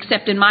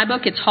 Except in my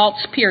book, it's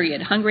halts,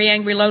 period. Hungry,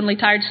 angry, lonely,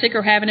 tired, sick,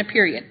 or having a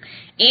period.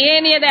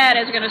 Any of that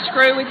is going to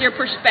screw with your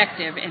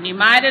perspective, and you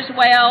might as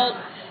well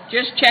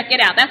just check it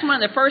out. That's one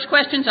of the first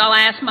questions I'll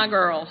ask my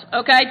girls.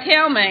 Okay,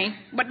 tell me,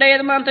 what day of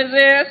the month is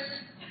this?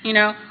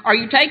 Are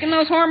you taking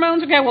those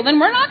hormones? Okay, well, then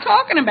we're not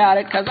talking about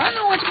it, because I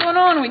know what's going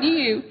on with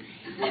you.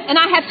 And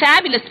I have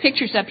fabulous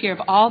pictures up here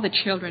of all the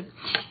children.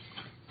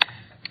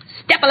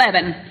 Step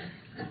 11.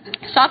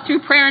 Sought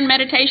through prayer and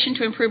meditation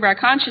to improve our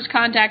conscious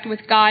contact with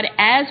God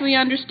as we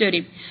understood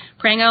Him,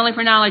 praying only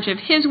for knowledge of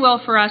His will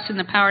for us and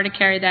the power to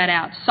carry that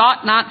out.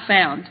 Sought, not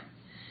found.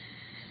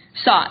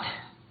 Sought.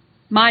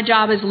 My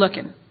job is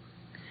looking.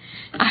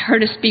 I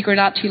heard a speaker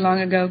not too long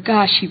ago.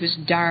 Gosh, he was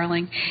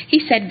darling. He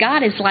said,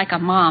 God is like a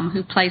mom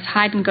who plays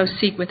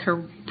hide-and-go-seek with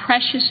her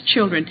precious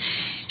children.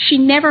 She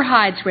never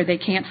hides where they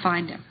can't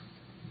find Him.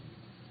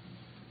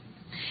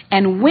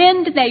 And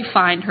when they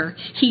find her,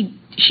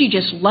 she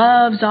just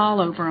loves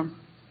all over them.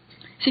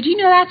 I said,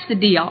 that's the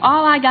deal.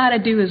 All I got to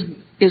do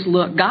is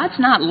look. God's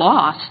not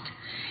lost.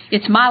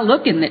 It's my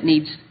looking that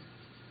needs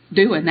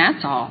doing,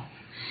 that's all.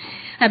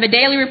 I have a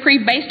daily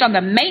reprieve based on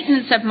the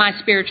maintenance of my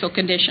spiritual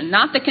condition,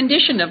 not the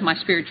condition of my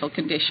spiritual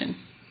condition.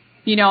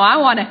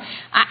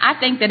 I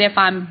think that if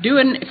I'm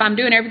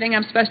doing everything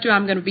I'm supposed to,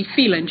 I'm going to be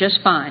feeling just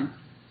fine.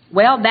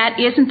 Well, that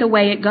isn't the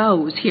way it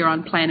goes here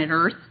on planet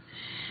Earth.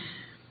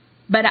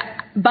 But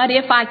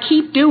if I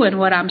keep doing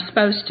what I'm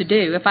supposed to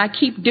do, if I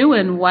keep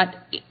doing what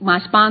my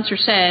sponsor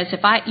says,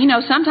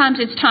 sometimes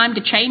it's time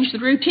to change the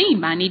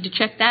routine. I need to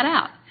check that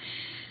out.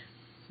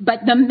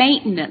 But the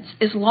maintenance,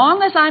 as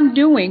long as I'm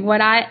doing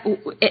what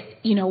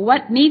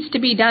needs to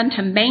be done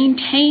to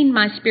maintain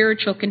my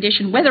spiritual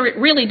condition, whether it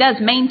really does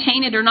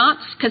maintain it or not,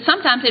 because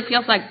sometimes it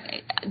feels like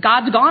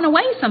God's gone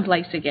away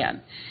someplace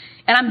again.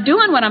 And I'm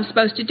doing what I'm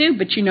supposed to do,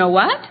 but you know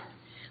what?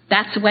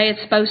 That's the way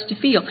it's supposed to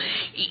feel.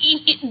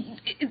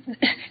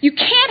 You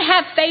can't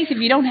have faith if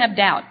you don't have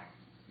doubt.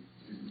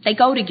 They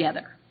go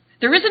together.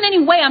 There isn't any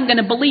way I'm going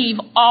to believe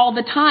all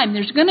the time.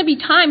 There's going to be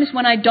times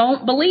when I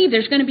don't believe.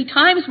 There's going to be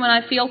times when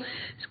I feel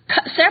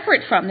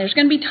separate from. There's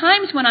going to be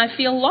times when I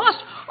feel lost.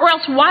 Or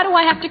else, why do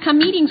I have to come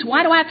meetings?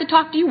 Why do I have to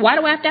talk to you? Why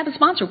do I have to have a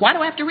sponsor? Why do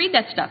I have to read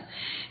that stuff?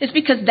 It's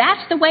because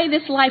that's the way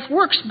this life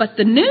works. But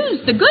the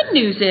good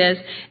news is,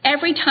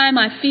 every time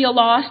I feel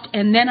lost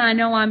and then I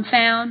know I'm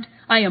found,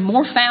 I am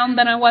more found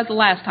than I was the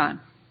last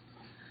time.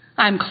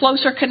 I'm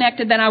closer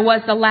connected than I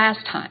was the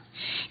last time.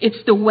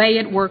 It's the way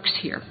it works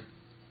here.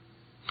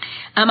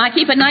 I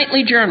keep a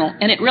nightly journal,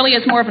 and it really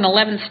is more of an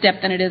 11th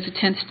step than it is a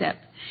 10th step.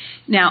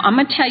 Now, I'm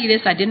going to tell you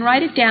this. I didn't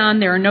write it down.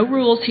 There are no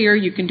rules here.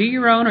 You can do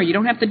your own, or you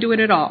don't have to do it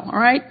at all. All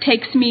right?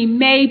 Takes me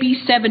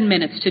maybe 7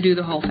 minutes to do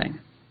the whole thing.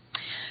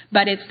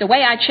 But it's the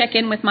way I check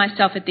in with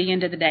myself at the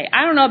end of the day.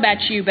 I don't know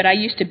about you, but I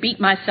used to beat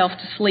myself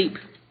to sleep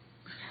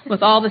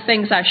with all the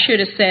things I should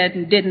have said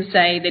and didn't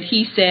say, that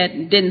he said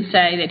and didn't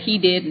say, that he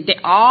did and did.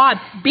 I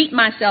beat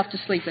myself to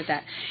sleep with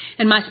that.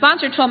 And my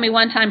sponsor told me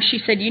one time, she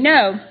said,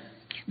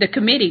 the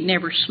committee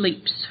never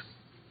sleeps.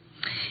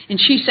 And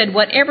she said,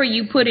 whatever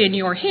you put in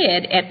your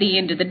head at the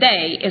end of the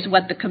day is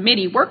what the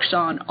committee works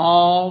on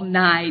all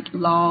night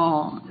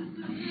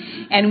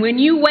long. And when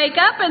you wake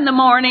up in the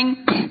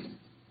morning,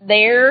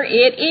 there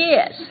it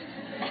is.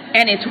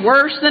 And it's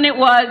worse than it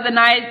was the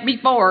night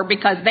before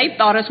because they've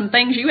thought of some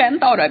things you hadn't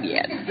thought of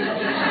yet.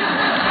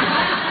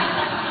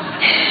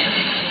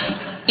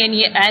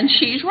 And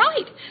she's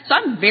right. So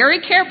I'm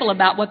very careful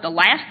about what the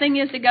last thing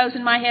is that goes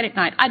in my head at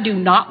night. I do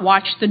not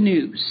watch the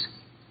news.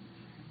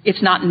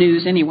 It's not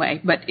news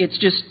anyway, but it's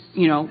just,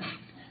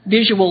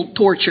 visual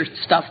torture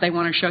stuff they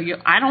want to show you.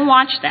 I don't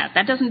watch that.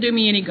 That doesn't do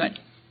me any good.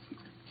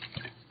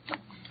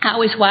 I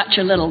always watch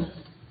a little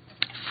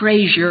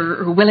Frasier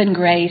or Will and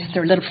Grace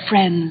or Little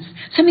Friends,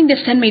 something to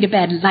send me to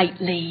bed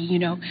lightly,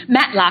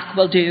 Matlock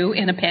will do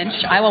in a pinch.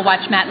 I will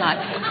watch Matlock.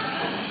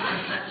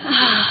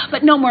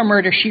 But no more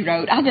Murder, She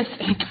Wrote. I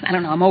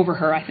don't know, I'm over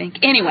her, I think.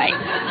 Anyway,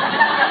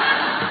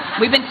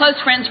 we've been close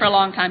friends for a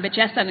long time, but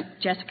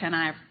Jessica and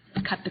I have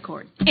cut the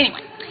cord.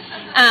 Anyway,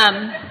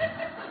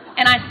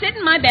 and I sit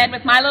in my bed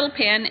with my little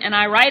pen and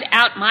I write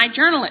out my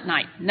journal at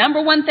night.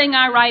 Number one thing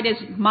I write is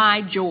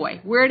my joy.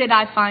 Where did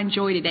I find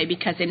joy today?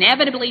 Because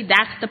inevitably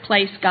that's the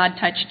place God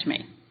touched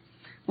me,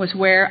 was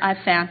where I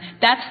found.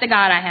 That's the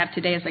God I have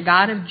today, is a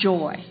God of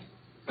joy.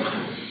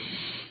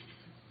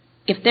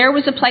 If there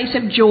was a place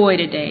of joy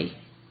today,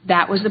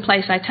 that was the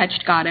place I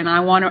touched God, and I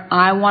want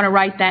to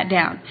write that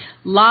down.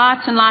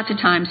 Lots and lots of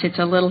times it's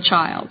a little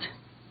child.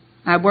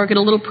 I work at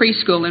a little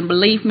preschool, and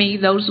believe me,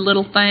 those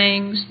little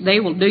things, they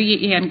will do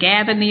you in.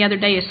 Gavin the other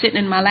day is sitting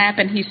in my lap,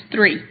 and he's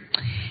 3.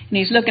 And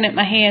he's looking at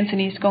my hands, and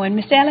he's going,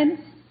 Miss Ellen,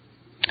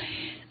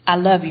 I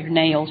love your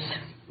nails.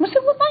 I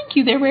said, well, thank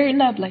you. They're very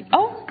lovely.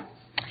 Oh,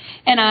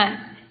 and I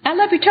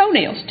love your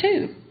toenails,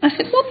 too. I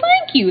said, well,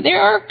 thank you. They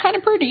are kind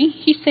of pretty.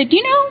 He said,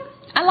 you know,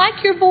 I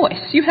like your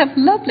voice. You have a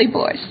lovely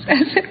voice.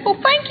 I said, well,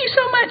 thank you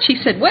so much. He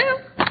said, well,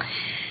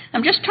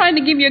 I'm just trying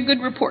to give you a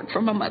good report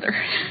from my mother.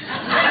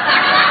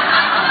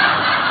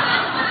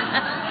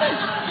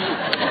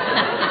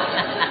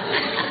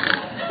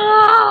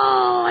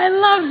 Oh, I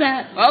love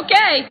that.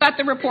 Okay, got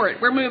the report.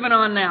 We're moving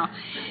on now.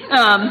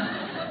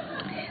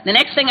 The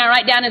next thing I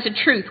write down is a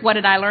truth. What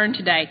did I learn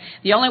today?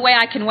 The only way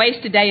I can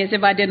waste a day is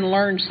if I didn't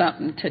learn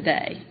something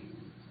today.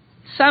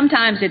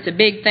 Sometimes it's a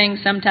big thing.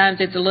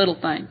 Sometimes it's a little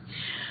thing.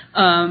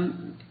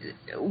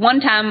 One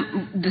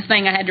time, the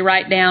thing I had to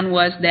write down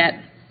was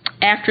that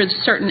after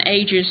certain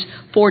ages,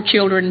 4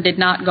 children did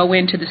not go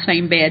into the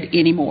same bed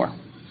anymore.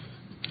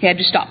 You had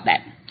to stop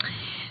that.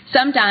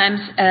 Sometimes,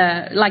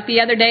 like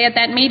the other day at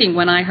that meeting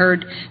when I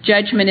heard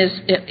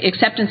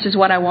acceptance is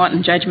what I want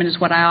and judgment is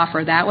what I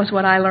offer. That was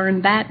what I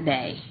learned that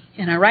day.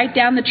 And I write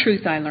down the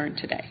truth I learned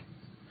today.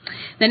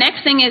 The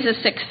next thing is a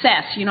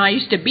success. You know, I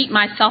used to beat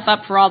myself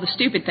up for all the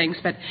stupid things,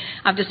 but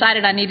I've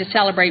decided I need to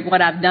celebrate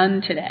what I've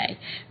done today.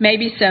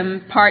 Maybe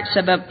some parts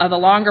of a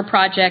longer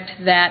project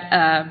that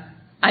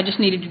I just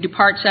needed to do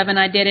parts of and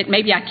I did it.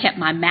 Maybe I kept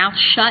my mouth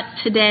shut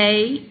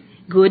today.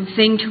 Good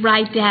thing to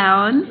write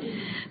down.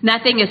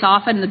 Nothing is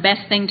often the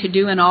best thing to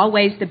do and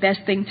always the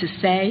best thing to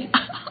say.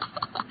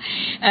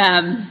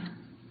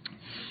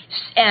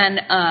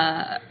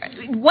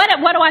 What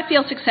do I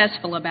feel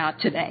successful about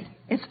today?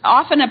 It's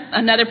often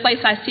another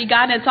place I see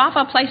God. It's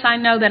often a place I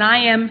know that I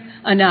am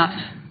enough.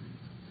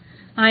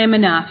 I am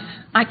enough.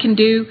 I can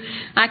do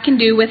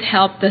with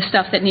help the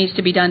stuff that needs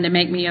to be done to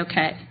make me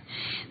okay.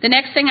 The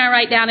next thing I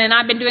write down, and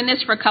I've been doing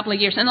this for a couple of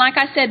years, and like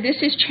I said, this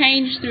has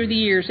changed through the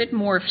years. It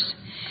morphs.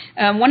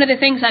 One of the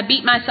things I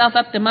beat myself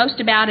up the most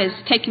about is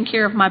taking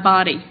care of my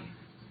body.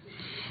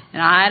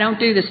 And I don't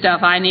do the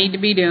stuff I need to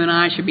be doing.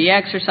 I should be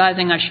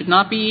exercising. I should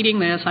not be eating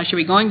this. I should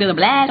be going to the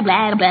blah,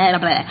 blah, blah,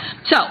 blah.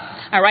 So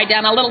I write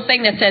down a little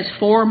thing that says,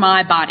 for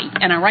my body.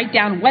 And I write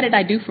down, what did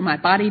I do for my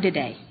body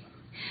today?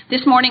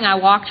 This morning I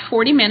walked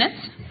 40 minutes.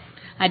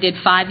 I did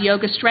 5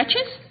 yoga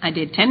stretches. I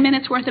did 10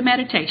 minutes worth of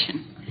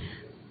meditation.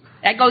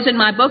 That goes in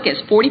my book as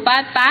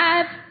 45,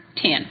 5,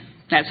 10.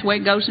 That's the way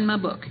it goes in my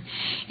book.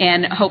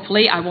 And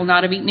hopefully I will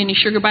not have eaten any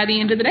sugar by the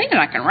end of the day, and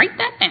I can write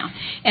that down.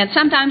 And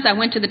sometimes I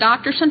went to the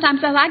doctor.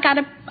 Sometimes I got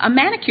a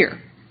manicure.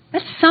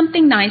 That's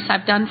something nice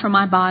I've done for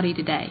my body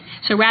today.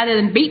 So rather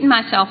than beating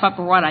myself up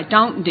for what I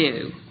don't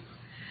do,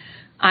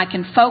 I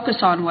can focus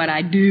on what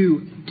I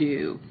do.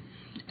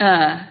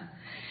 The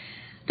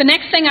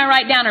next thing I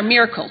write down are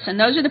miracles, and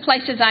those are the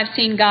places I've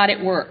seen God at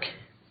work.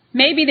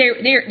 Maybe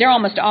they're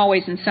almost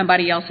always in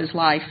somebody else's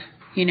life,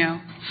 you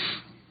know.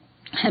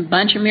 A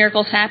bunch of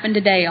miracles happened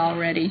today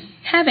already.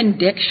 Having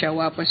Dick show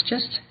up was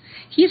just,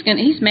 he's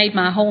made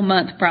my whole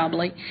month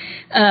probably.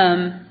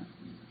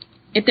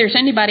 If there's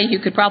anybody who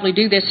could probably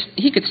do this,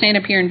 he could stand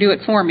up here and do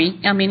it for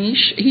me. I mean,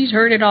 he's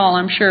heard it all,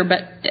 I'm sure,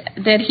 but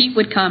that he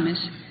would come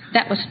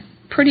that was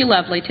pretty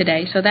lovely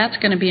today. So that's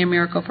going to be a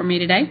miracle for me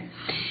today.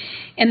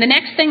 And the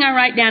next thing I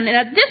write down,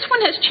 now this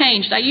one has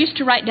changed. I used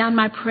to write down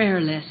my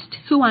prayer list,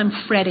 who I'm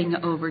fretting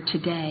over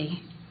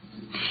today,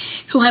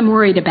 who I'm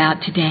worried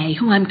about today,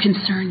 who I'm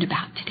concerned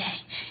about today.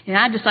 And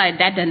I decided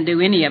that doesn't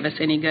do any of us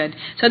any good.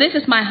 So this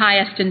is my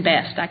highest and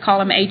best. I call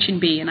them H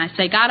and B. And I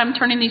say, God, I'm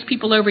turning these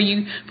people over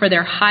you for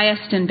their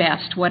highest and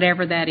best,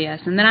 whatever that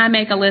is. And then I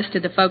make a list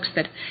of the folks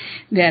that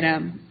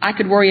I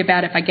could worry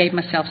about if I gave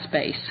myself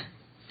space.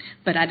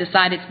 But I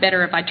decide it's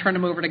better if I turn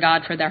them over to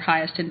God for their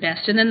highest and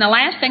best. And then the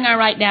last thing I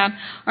write down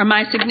are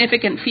my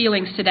significant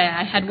feelings today.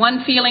 I had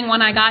one feeling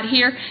when I got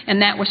here,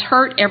 and that was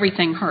hurt.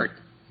 Everything hurt.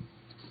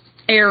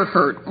 Air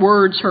hurt,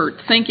 words hurt,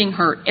 thinking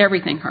hurt,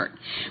 everything hurt.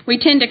 We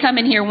tend to come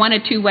in here one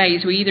of 2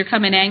 ways. We either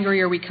come in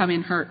angry or we come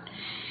in hurt.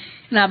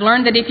 And I've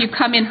learned that if you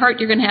come in hurt,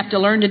 you're going to have to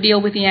learn to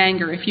deal with the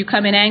anger. If you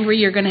come in angry,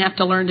 you're going to have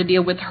to learn to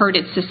deal with hurt.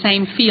 It's the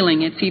same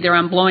feeling. It's either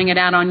I'm blowing it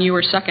out on you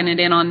or sucking it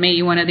in on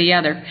me, one or the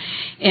other.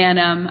 And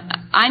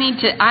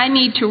I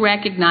need to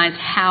recognize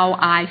how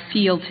I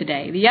feel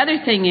today. The other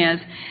thing is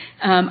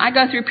I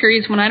go through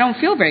periods when I don't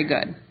feel very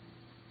good.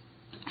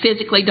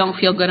 Physically don't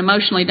feel good,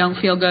 emotionally don't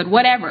feel good,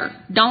 whatever.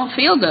 Don't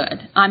feel good.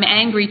 I'm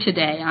angry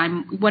today.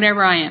 I'm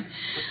whatever I am.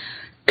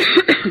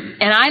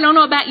 And I don't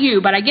know about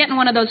you, but I get in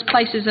one of those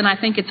places and I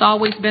think it's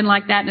always been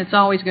like that and it's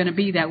always going to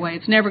be that way.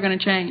 It's never going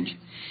to change.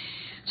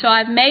 So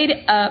I've made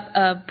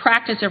a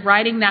practice of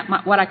writing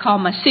what I call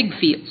my sig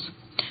feels,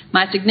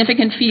 my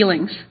significant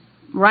feelings,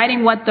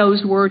 writing what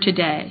those were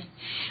today.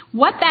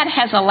 What that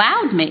has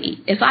allowed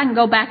me is I can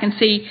go back and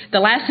see the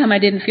last time I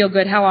didn't feel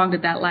good, how long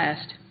did that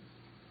last?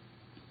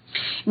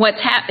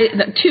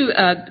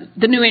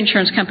 The new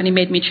insurance company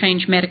made me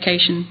change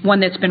medication, one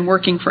that's been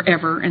working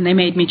forever, and they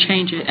made me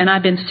change it. And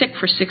I've been sick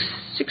for six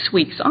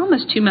weeks,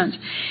 almost 2 months.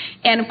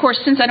 And, of course,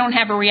 since I don't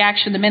have a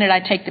reaction the minute I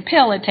take the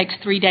pill, it takes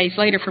 3 days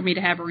later for me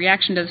to have a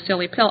reaction to the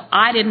silly pill.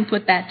 I didn't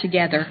put that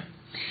together.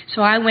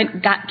 So I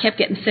kept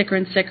getting sicker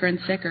and sicker and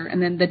sicker.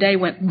 And then the day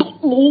went,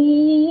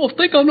 oh, I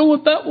think I know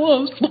what that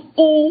was.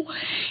 Oh.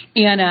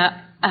 And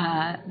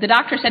the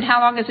doctor said,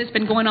 how long has this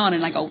been going on?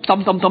 And I go,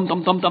 thump, thump, thump,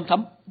 thump, thump, thump,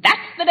 thump.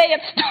 That's the day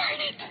it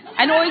started.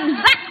 I know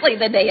exactly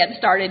the day it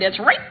started. It's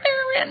right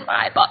there in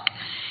my book.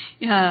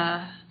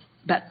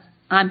 But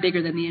I'm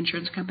bigger than the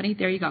insurance company.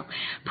 There you go.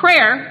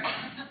 Prayer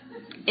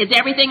is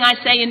everything I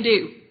say and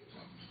do.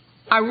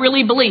 I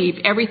really believe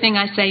everything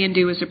I say and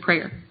do is a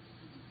prayer.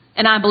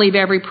 And I believe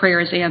every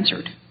prayer is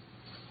answered.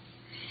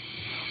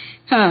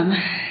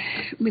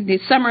 With the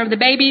summer of the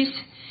babies,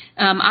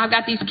 I've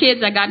got these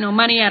kids. I got no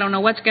money. I don't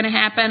know what's going to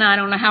happen. I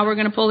don't know how we're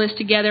going to pull this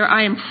together.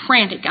 I am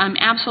frantic. I'm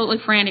absolutely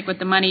frantic with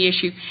the money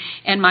issue.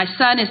 And my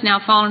son is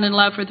now fallen in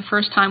love for the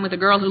first time with a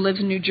girl who lives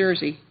in New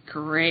Jersey.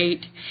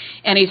 Great.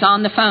 And he's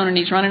on the phone, and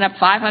he's running up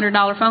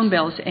 $500 phone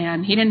bills.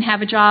 And he didn't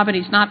have a job, and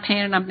he's not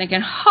paying. And I'm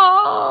thinking,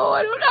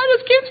 I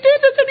just can't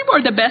stand this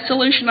anymore. The best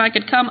solution I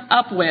could come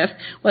up with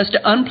was to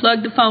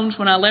unplug the phones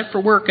when I left for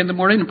work in the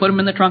morning and put them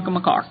in the trunk of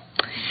my car.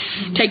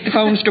 Take the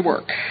phones to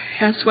work.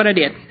 That's what I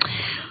did.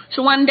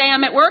 So one day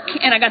I'm at work,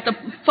 and I got the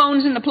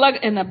phones in the plug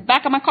in the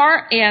back of my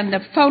car, and the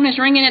phone is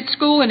ringing at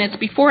school, and it's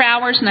before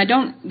hours, and I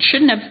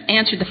shouldn't have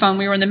answered the phone.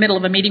 We were in the middle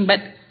of a meeting,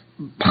 but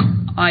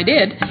I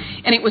did.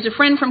 And it was a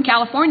friend from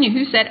California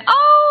who said,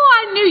 "Oh,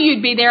 I knew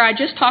you'd be there. I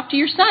just talked to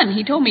your son.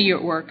 He told me you were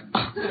at work."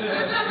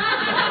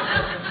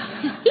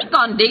 He'd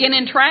gone digging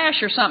in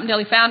trash or something till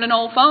he found an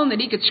old phone that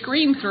he could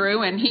scream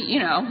through, and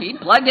he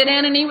plugged it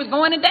in, and he was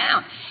going it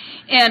down.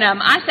 And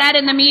I sat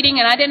in the meeting,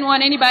 and I didn't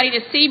want anybody to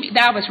see me.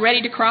 I was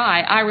ready to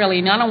cry. I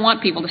don't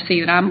want people to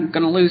see that I'm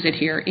going to lose it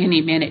here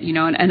any minute,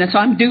 and so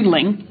I'm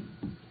doodling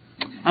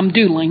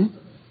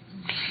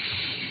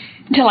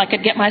until I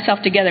could get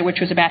myself together, which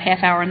was about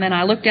half hour. And then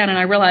I looked down, and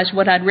I realized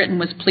what I'd written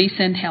was, "Please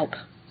send help.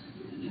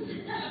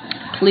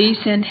 Please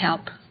send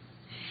help."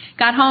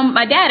 Got home.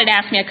 My dad had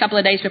asked me a couple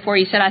of days before.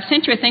 He said, "I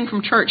sent you a thing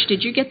from church.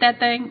 Did you get that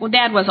thing?" Well,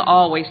 Dad was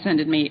always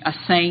sending me a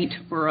saint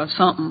or a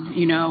something,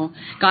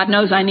 God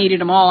knows I needed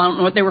them all. I don't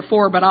know what they were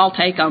for, but I'll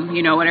take them,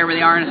 whatever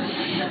they are. And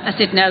I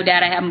said, "No,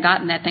 Dad, I haven't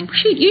gotten that thing."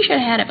 "Shoot, you should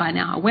have had it by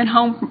now." I went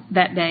home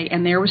that day,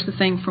 and there was the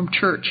thing from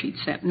church he'd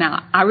sent.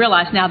 Now, I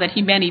realize now that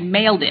he meant he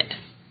mailed it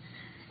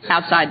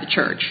outside the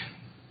church.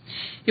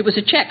 It was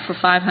a check for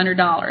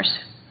 $500.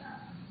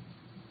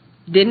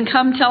 Didn't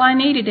come till I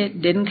needed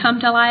it. Didn't come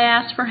till I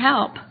asked for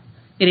help.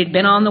 It had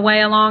been on the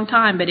way a long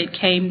time, but it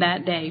came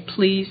that day.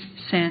 Please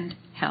send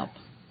help.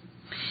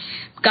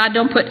 God,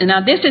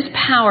 now this is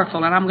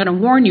powerful, and I'm going to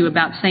warn you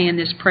about saying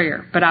this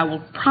prayer, but I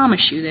will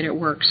promise you that it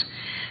works.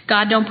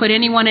 God, don't put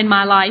anyone in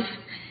my life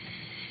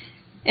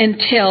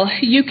until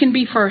you can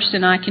be first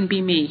and I can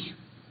be me.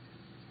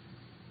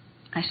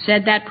 I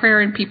said that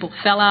prayer, and people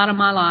fell out of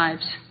my life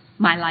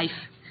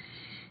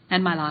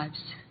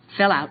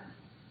fell out.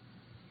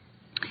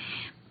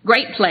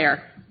 Great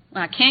player.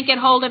 I can't get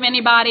hold of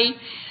anybody.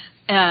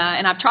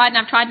 And I've tried,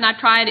 and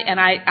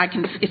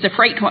it's a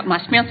freight, what my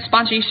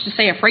sponsor used to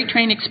say, a freight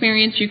train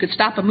experience. You could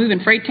stop a moving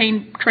freight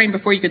train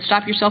before you could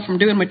stop yourself from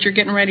doing what you're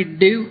getting ready to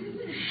do.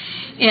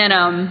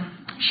 And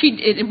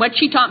what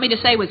she taught me to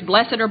say was,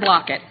 "Bless it or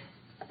block it.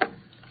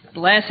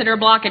 Bless it or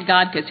block it,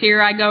 God, because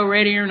here I go,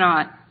 ready or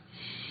not."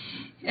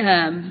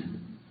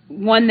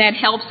 One that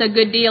helps a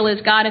good deal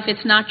is, "God, if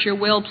it's not your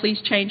will, please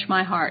change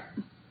my heart."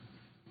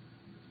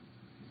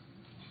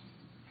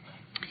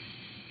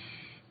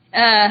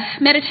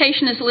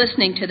 Meditation is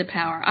listening to the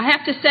power. I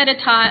have to set a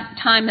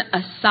time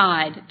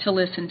aside to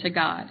listen to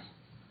God.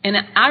 And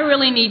I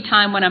really need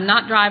time when I'm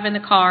not driving the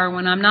car,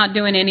 when I'm not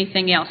doing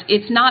anything else.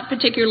 It's not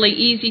particularly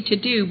easy to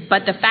do,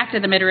 but the fact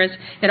of the matter is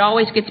it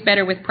always gets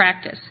better with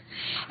practice.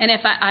 And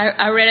if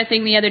I read a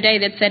thing the other day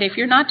that said, if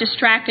you're not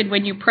distracted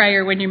when you pray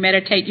or when you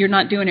meditate, you're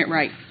not doing it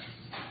right.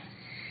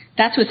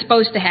 That's what's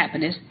supposed to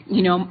happen is,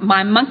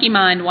 my monkey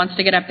mind wants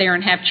to get up there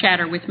and have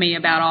chatter with me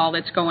about all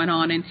that's going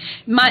on. And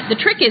the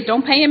trick is,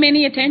 don't pay him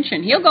any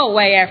attention. He'll go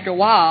away after a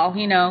while,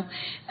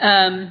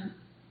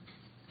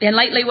 And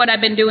lately what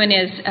I've been doing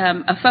is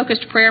a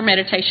focused prayer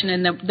meditation.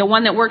 And the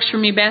one that works for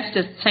me best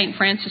is St.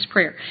 Francis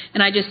prayer.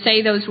 And I just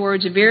say those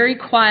words very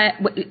quiet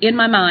in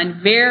my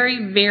mind,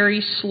 very,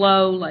 very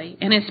slowly.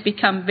 And it's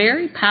become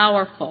very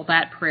powerful,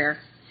 that prayer.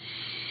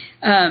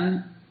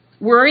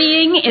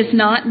 Worrying is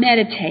not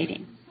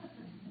meditating.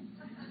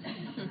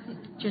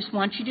 Just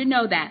want you to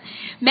know that.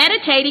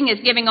 Meditating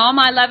is giving all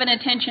my love and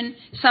attention.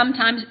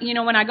 Sometimes,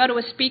 when I go to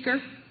a speaker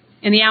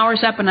and the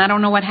hour's up and I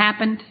don't know what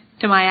happened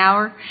to my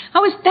hour,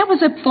 that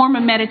was a form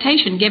of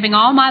meditation, giving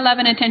all my love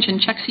and attention.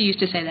 Chuck C. used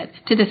to say that,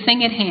 to the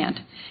thing at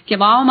hand.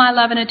 Give all my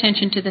love and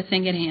attention to the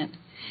thing at hand.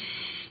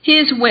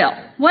 His will.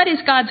 What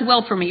is God's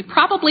will for me?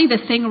 Probably the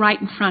thing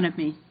right in front of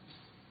me.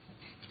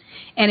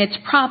 And it's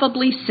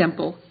probably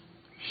simple.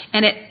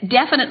 And it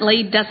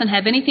definitely doesn't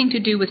have anything to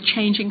do with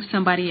changing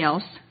somebody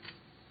else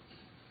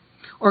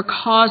or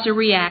cause a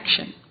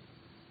reaction.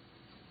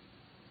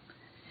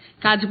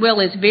 God's will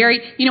is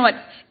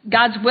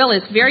God's will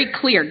is very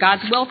clear.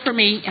 God's will for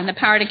me and the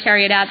power to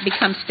carry it out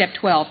becomes step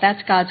 12.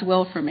 That's God's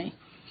will for me.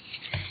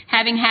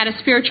 Having had a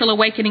spiritual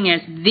awakening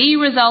as the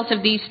result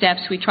of these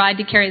steps, we tried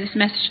to carry this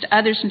message to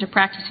others and to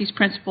practice these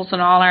principles in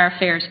all our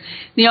affairs.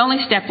 The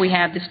only step we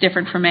have that's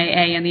different from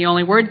AA, and the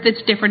only word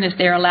that's different is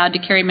they're allowed to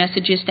carry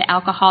messages to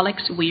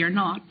alcoholics. We are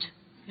not.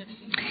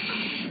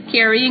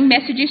 Carrying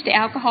messages to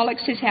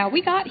alcoholics is how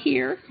we got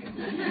here.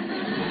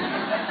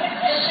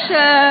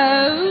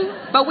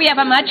 But we have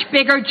a much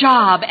bigger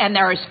job, and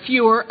there is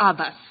fewer of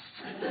us.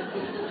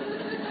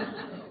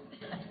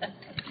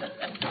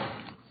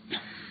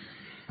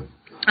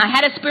 I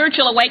had a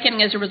spiritual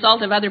awakening as a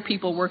result of other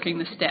people working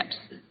the steps.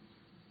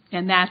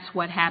 And that's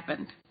what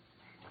happened.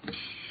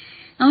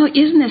 Oh,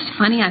 isn't this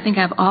funny? I think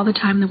I have all the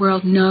time in the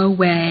world. No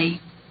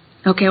way.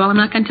 Okay, well, I'm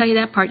not going to tell you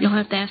that part. You'll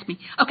have to ask me.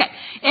 Okay,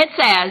 it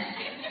says,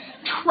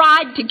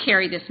 tried to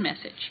carry this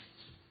message.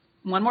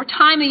 One more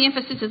time, the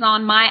emphasis is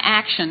on my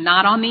action,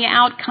 not on the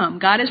outcome.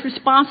 God is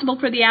responsible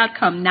for the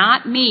outcome,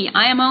 not me.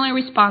 I am only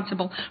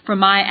responsible for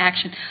my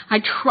action. I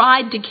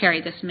tried to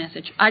carry this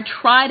message. I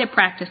tried to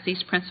practice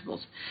these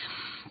principles.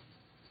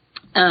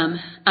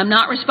 I'm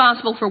not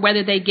responsible for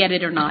whether they get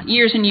it or not.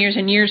 Years and years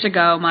and years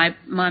ago, my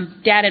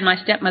dad and my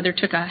stepmother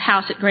took a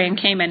house at Grand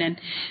Cayman, and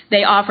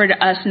they offered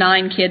us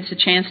 9 kids a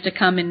chance to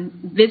come and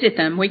visit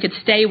them. We could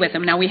stay with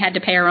them. Now, we had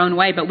to pay our own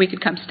way, but we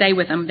could come stay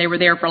with them. They were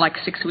there for like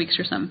 6 weeks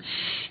or something.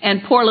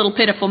 And poor little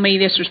pitiful me,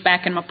 this was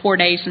back in my poor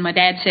days, and my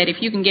dad said, if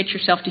you can get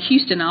yourself to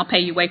Houston, I'll pay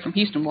you away from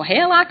Houston. Well,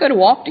 hell, I could have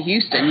walked to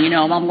Houston.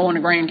 I'm going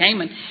to Grand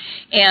Cayman.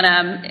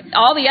 And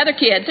all the other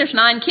kids, there's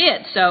 9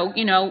 kids, so,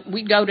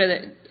 we'd go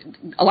to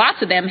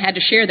lots of them had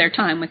to share their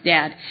time with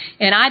Dad.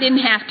 And I didn't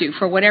have to.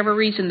 For whatever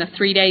reason, the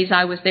 3 days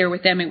I was there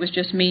with them, it was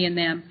just me and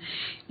them.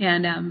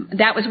 And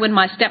that was when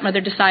my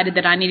stepmother decided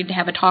that I needed to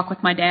have a talk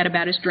with my dad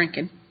about his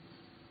drinking.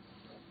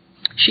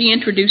 She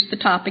introduced the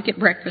topic at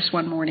breakfast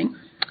one morning.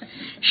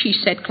 She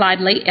said,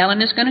 Clyde Lee,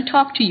 Ellen is going to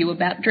talk to you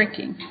about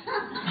drinking.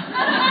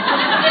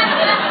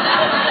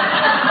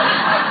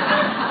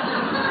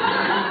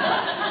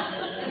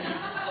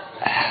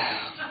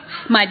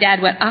 My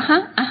dad went,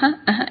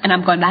 and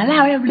I'm going, blah,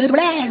 blah, blah,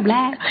 blah,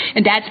 blah.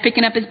 And Dad's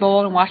picking up his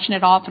bowl and washing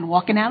it off and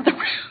walking out of the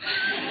room.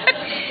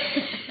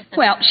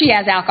 Well, she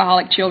has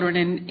alcoholic children,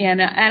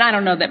 and I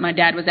don't know that my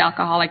dad was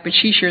alcoholic, but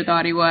she sure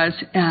thought he was.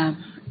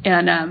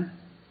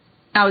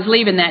 I was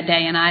leaving that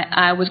day, and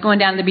I was going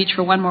down to the beach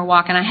for one more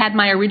walk, and I had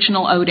my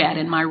original ODAT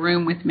in my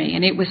room with me,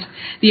 and it was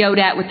the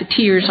ODAT with the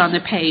tears on the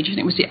page, and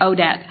it was the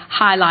ODAT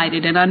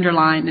highlighted and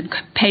underlined, and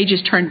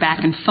pages turned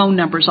back, and phone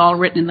numbers all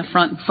written in the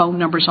front, and phone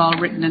numbers all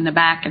written in the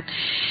back,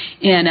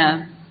 and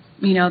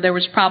there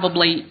was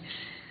probably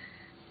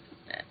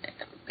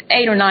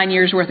 8 or 9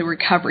 years worth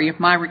of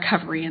my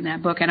recovery in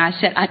that book. And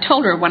I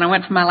told her when I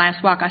went for my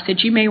last walk, I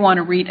said, you may want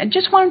to read, and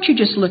why don't you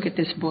just look at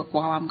this book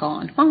while I'm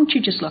gone? Why don't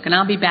you just look, and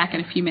I'll be back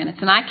in a few minutes.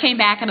 And I came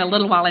back in a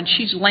little while, and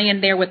she's laying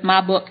there with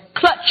my book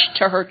clutched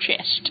to her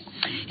chest.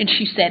 And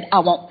she said, I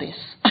want this.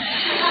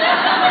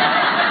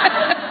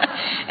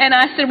 And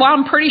I said, well,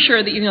 I'm pretty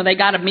sure that, they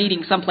got a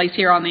meeting someplace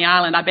here on the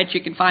island. I bet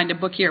you can find a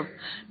book here.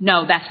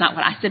 No, that's not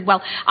what I said.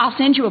 Well, I'll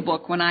send you a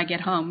book when I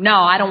get home. No,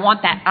 I don't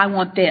want that. I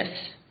want this.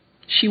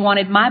 She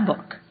wanted my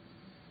book.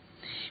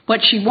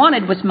 What she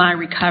wanted was my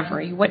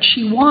recovery. What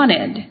she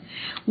wanted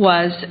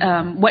was,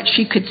 what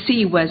she could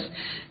see was,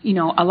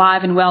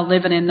 alive and well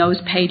living in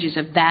those pages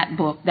of that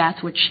book.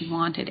 That's what she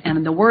wanted.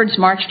 And the words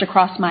marched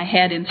across my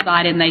head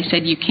inside, and they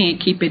said, you can't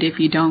keep it if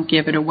you don't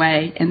give it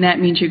away. And that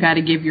means you got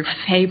to give your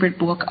favorite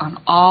book on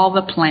all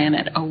the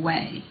planet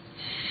away.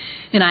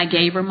 And I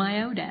gave her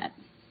my ODAT.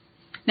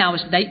 Now, I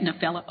was dating a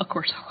fellow, of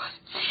course I was,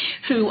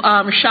 who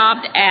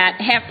shopped at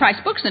Half Price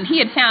Books, and he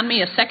had found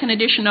me a second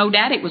edition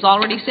ODAT. It was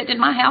already sitting in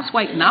my house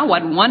waiting. I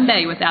wasn't one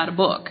day without a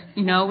book.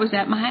 It was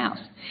at my house.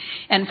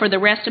 And for the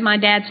rest of my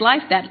dad's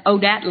life, that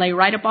ODAT lay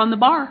right up on the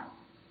bar.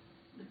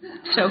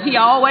 So he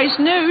always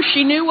knew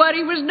she knew what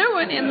he was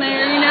doing in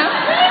there,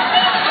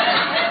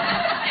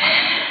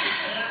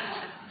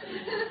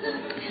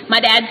 My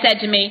dad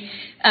said to me,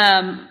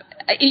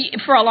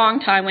 for a long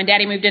time, when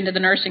Daddy moved into the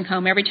nursing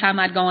home, every time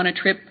I'd go on a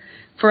trip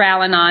for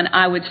Al-Anon,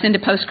 I would send a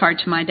postcard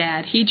to my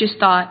dad. He just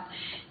thought,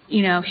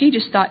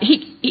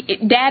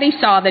 Daddy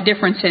saw the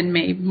difference in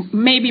me,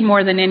 maybe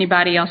more than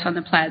anybody else on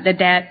the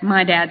planet.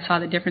 My dad saw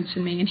the difference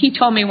in me. And he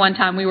told me one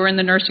time we were in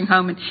the nursing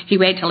home, and he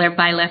waited till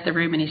everybody left the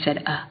room, and he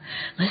said,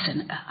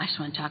 listen, I just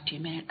want to talk to you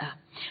a minute.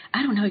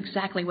 I don't know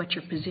exactly what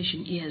your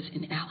position is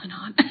in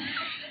Al-Anon.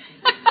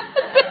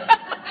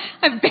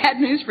 I have bad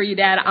news for you,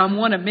 Dad. I'm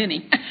one of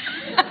many.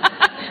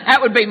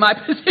 That would be my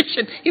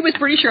position. He was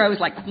pretty sure I was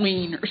like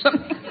Queen or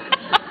something.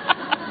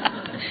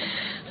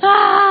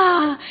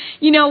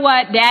 You know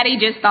what? Daddy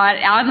just thought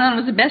Al-Anon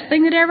was the best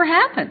thing that ever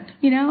happened.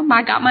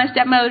 I got my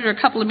stepmother to a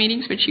couple of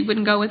meetings, but she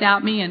wouldn't go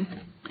without me. And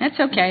That's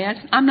okay.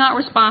 I'm not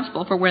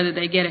responsible for whether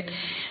they get it.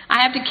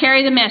 I have to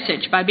carry the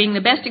message by being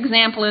the best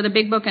example of the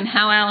Big Book and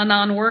how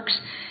Al-Anon works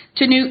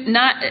to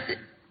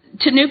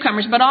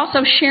newcomers, but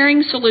also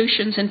sharing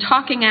solutions and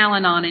talking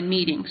Al-Anon in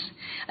meetings.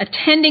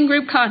 Attending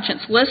group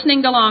conscience,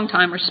 listening to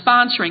long-timers,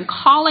 sponsoring,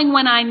 calling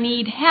when I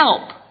need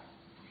help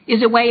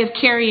is a way of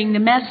carrying the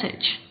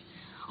message.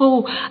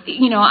 Oh,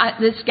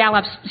 this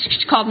gal,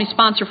 she's called me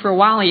sponsor for a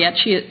while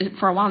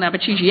now,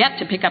 but she's yet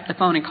to pick up the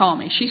phone and call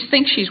me. She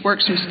thinks she's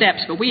worked some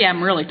steps, but we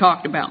haven't really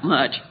talked about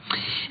much.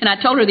 And I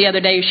told her the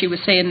other day, she was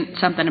saying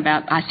something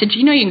about, I said,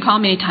 you can call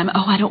me anytime.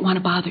 Oh, I don't want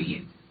to bother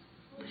you.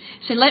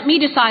 I said, let me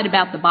decide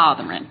about the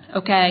bothering,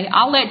 okay?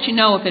 I'll let you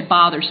know if it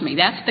bothers me.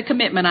 That's the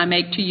commitment I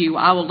make to you.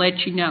 I will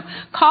let you know.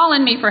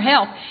 Calling me for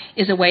help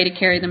is a way to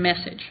carry the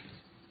message.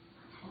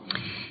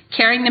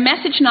 Carrying the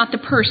message, not the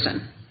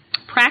person.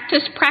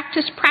 Practice,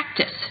 practice,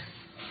 practice.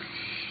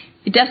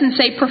 It doesn't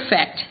say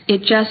perfect.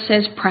 It just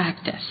says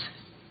practice.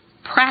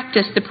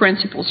 Practice the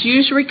principles.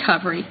 Use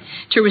recovery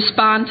to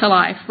respond to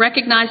life.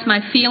 Recognize my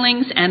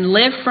feelings and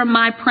live from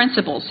my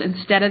principles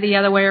instead of the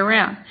other way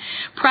around.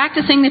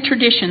 Practicing the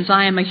traditions.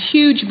 I am a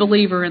huge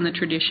believer in the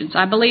traditions.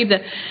 I believe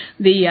that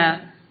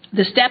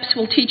the steps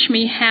will teach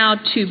me how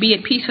to be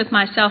at peace with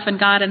myself and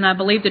God, and I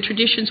believe the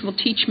traditions will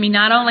teach me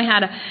not only how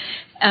to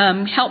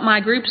help my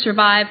group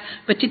survive,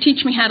 but to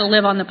teach me how to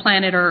live on the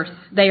planet Earth.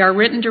 They are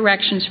written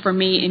directions for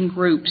me in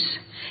groups,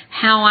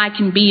 how I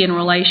can be in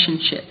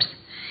relationships.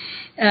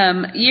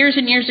 Years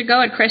and years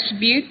ago at Crested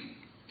Butte,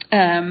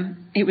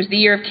 it was the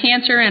year of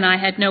cancer, and I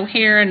had no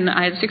hair, and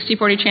I had a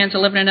 60-40 chance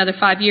of living another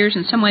 5 years,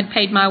 and someone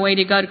paid my way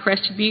to go to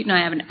Crested Butte, and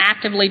I have an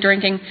actively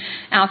drinking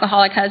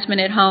alcoholic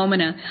husband at home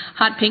and a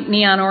hot pink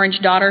neon orange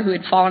daughter who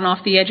had fallen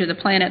off the edge of the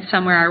planet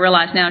somewhere. I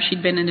realize now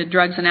she'd been into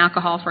drugs and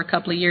alcohol for a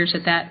couple of years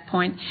at that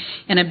point,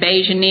 and a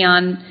beige and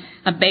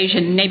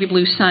navy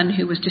blue son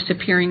who was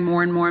disappearing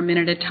more and more a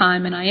minute at a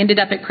time, and I ended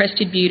up at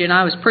Crested Butte, and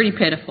I was pretty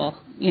pitiful.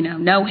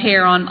 No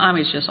hair on. I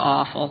was just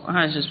awful.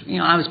 I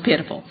was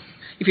pitiful.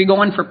 If you're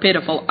going for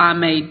pitiful, I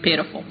made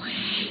pitiful.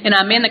 And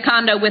I'm in the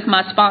condo with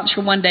my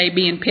sponsor one day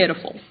being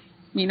pitiful.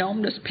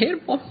 I'm just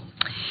pitiful.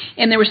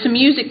 And there was some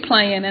music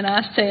playing, and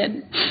I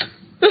said,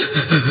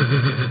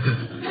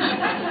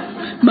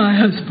 my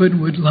husband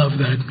would love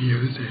that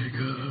music.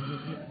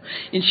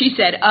 And she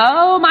said,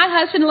 oh, my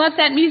husband loves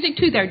that music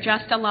too. They're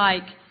just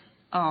alike.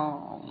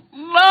 Oh,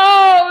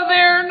 no,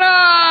 they're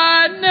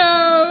not.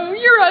 No,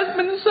 your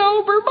husband's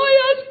sober. My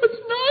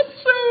husband's not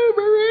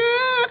sober.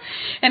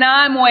 And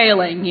I'm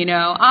wailing,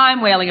 I'm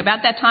wailing.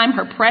 About that time,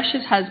 her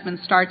precious husband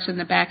starts in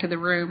the back of the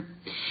room.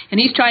 And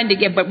he's trying to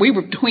but we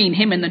were between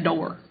him and the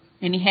door.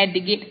 And he had to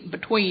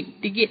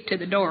get to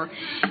the door.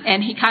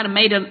 And he kind of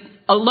made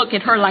a look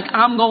at her like,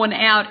 I'm going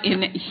out.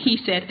 And she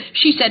said,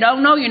 oh,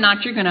 no, you're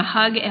not. You're going to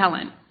hug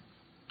Ellen.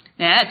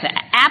 Now, that's the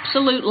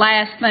absolute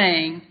last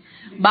thing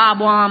Bob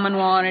Woman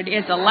wanted.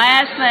 It's the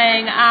last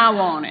thing I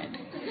wanted.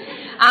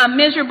 I'm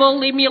miserable.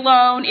 Leave me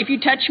alone. If you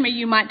touch me,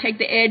 you might take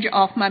the edge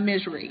off my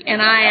misery.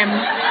 And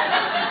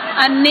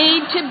I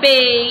need to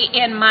be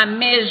in my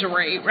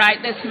misery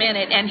right this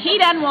minute. And he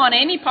doesn't want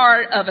any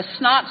part of a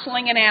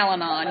snot-slinging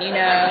Al-Anon, He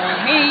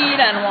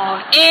doesn't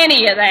want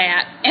any of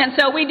that. And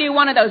so we do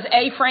one of those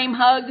A-frame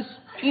hugs,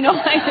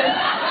 like this,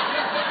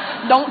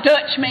 don't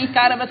touch me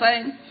kind of a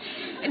thing.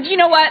 And you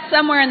know what?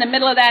 Somewhere in the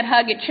middle of that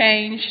hug, it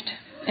changed.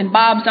 And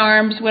Bob's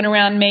arms went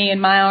around me,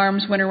 and my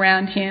arms went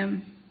around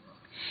him.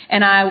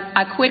 And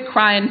I quit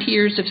crying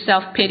tears of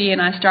self-pity, and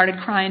I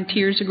started crying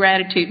tears of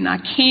gratitude. And I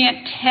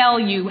can't tell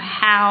you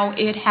how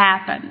it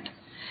happened.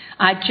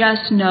 I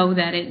just know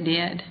that it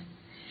did.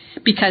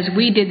 Because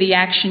we did the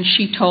action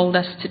she told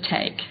us to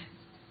take.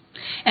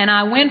 And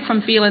I went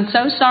from feeling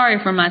so sorry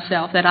for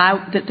myself that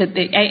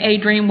the AA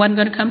dream wasn't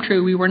going to come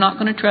true. We were not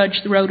going to trudge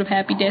the road of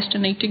happy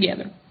destiny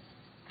together.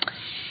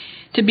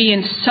 To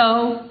being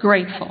so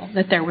grateful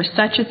that there was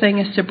such a thing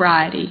as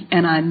sobriety,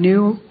 and I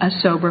knew a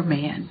sober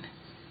man.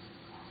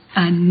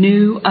 I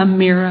knew a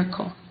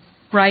miracle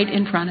right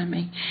in front of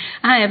me.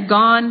 I have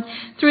gone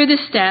through the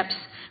steps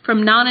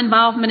from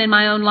non-involvement in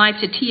my own life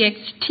to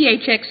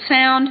THX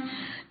sound,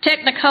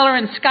 Technicolor,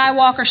 and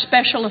Skywalker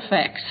special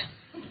effects.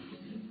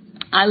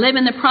 I live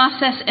in the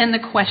process and the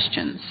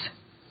questions.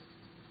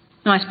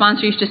 My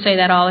sponsor used to say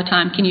that all the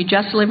time. Can you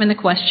just live in the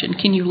question?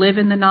 Can you live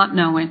in the not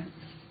knowing?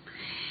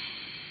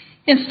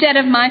 Instead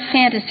of my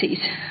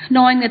fantasies,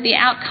 knowing that the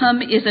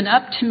outcome isn't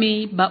up to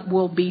me, but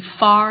will be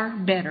far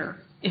better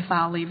if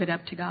I'll leave it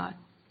up to God.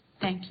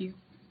 Thank you.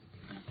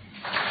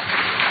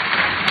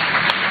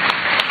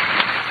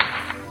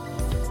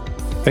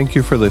 Thank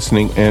you for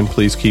listening, and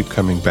please keep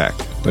coming back.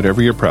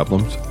 Whatever your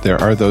problems, there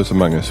are those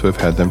among us who have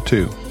had them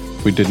too.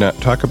 If we did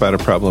not talk about a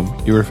problem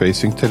you are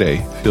facing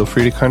today, feel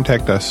free to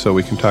contact us so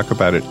we can talk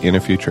about it in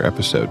a future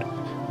episode.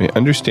 May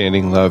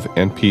understanding, love,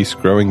 and peace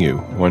growing you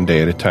one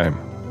day at a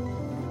time.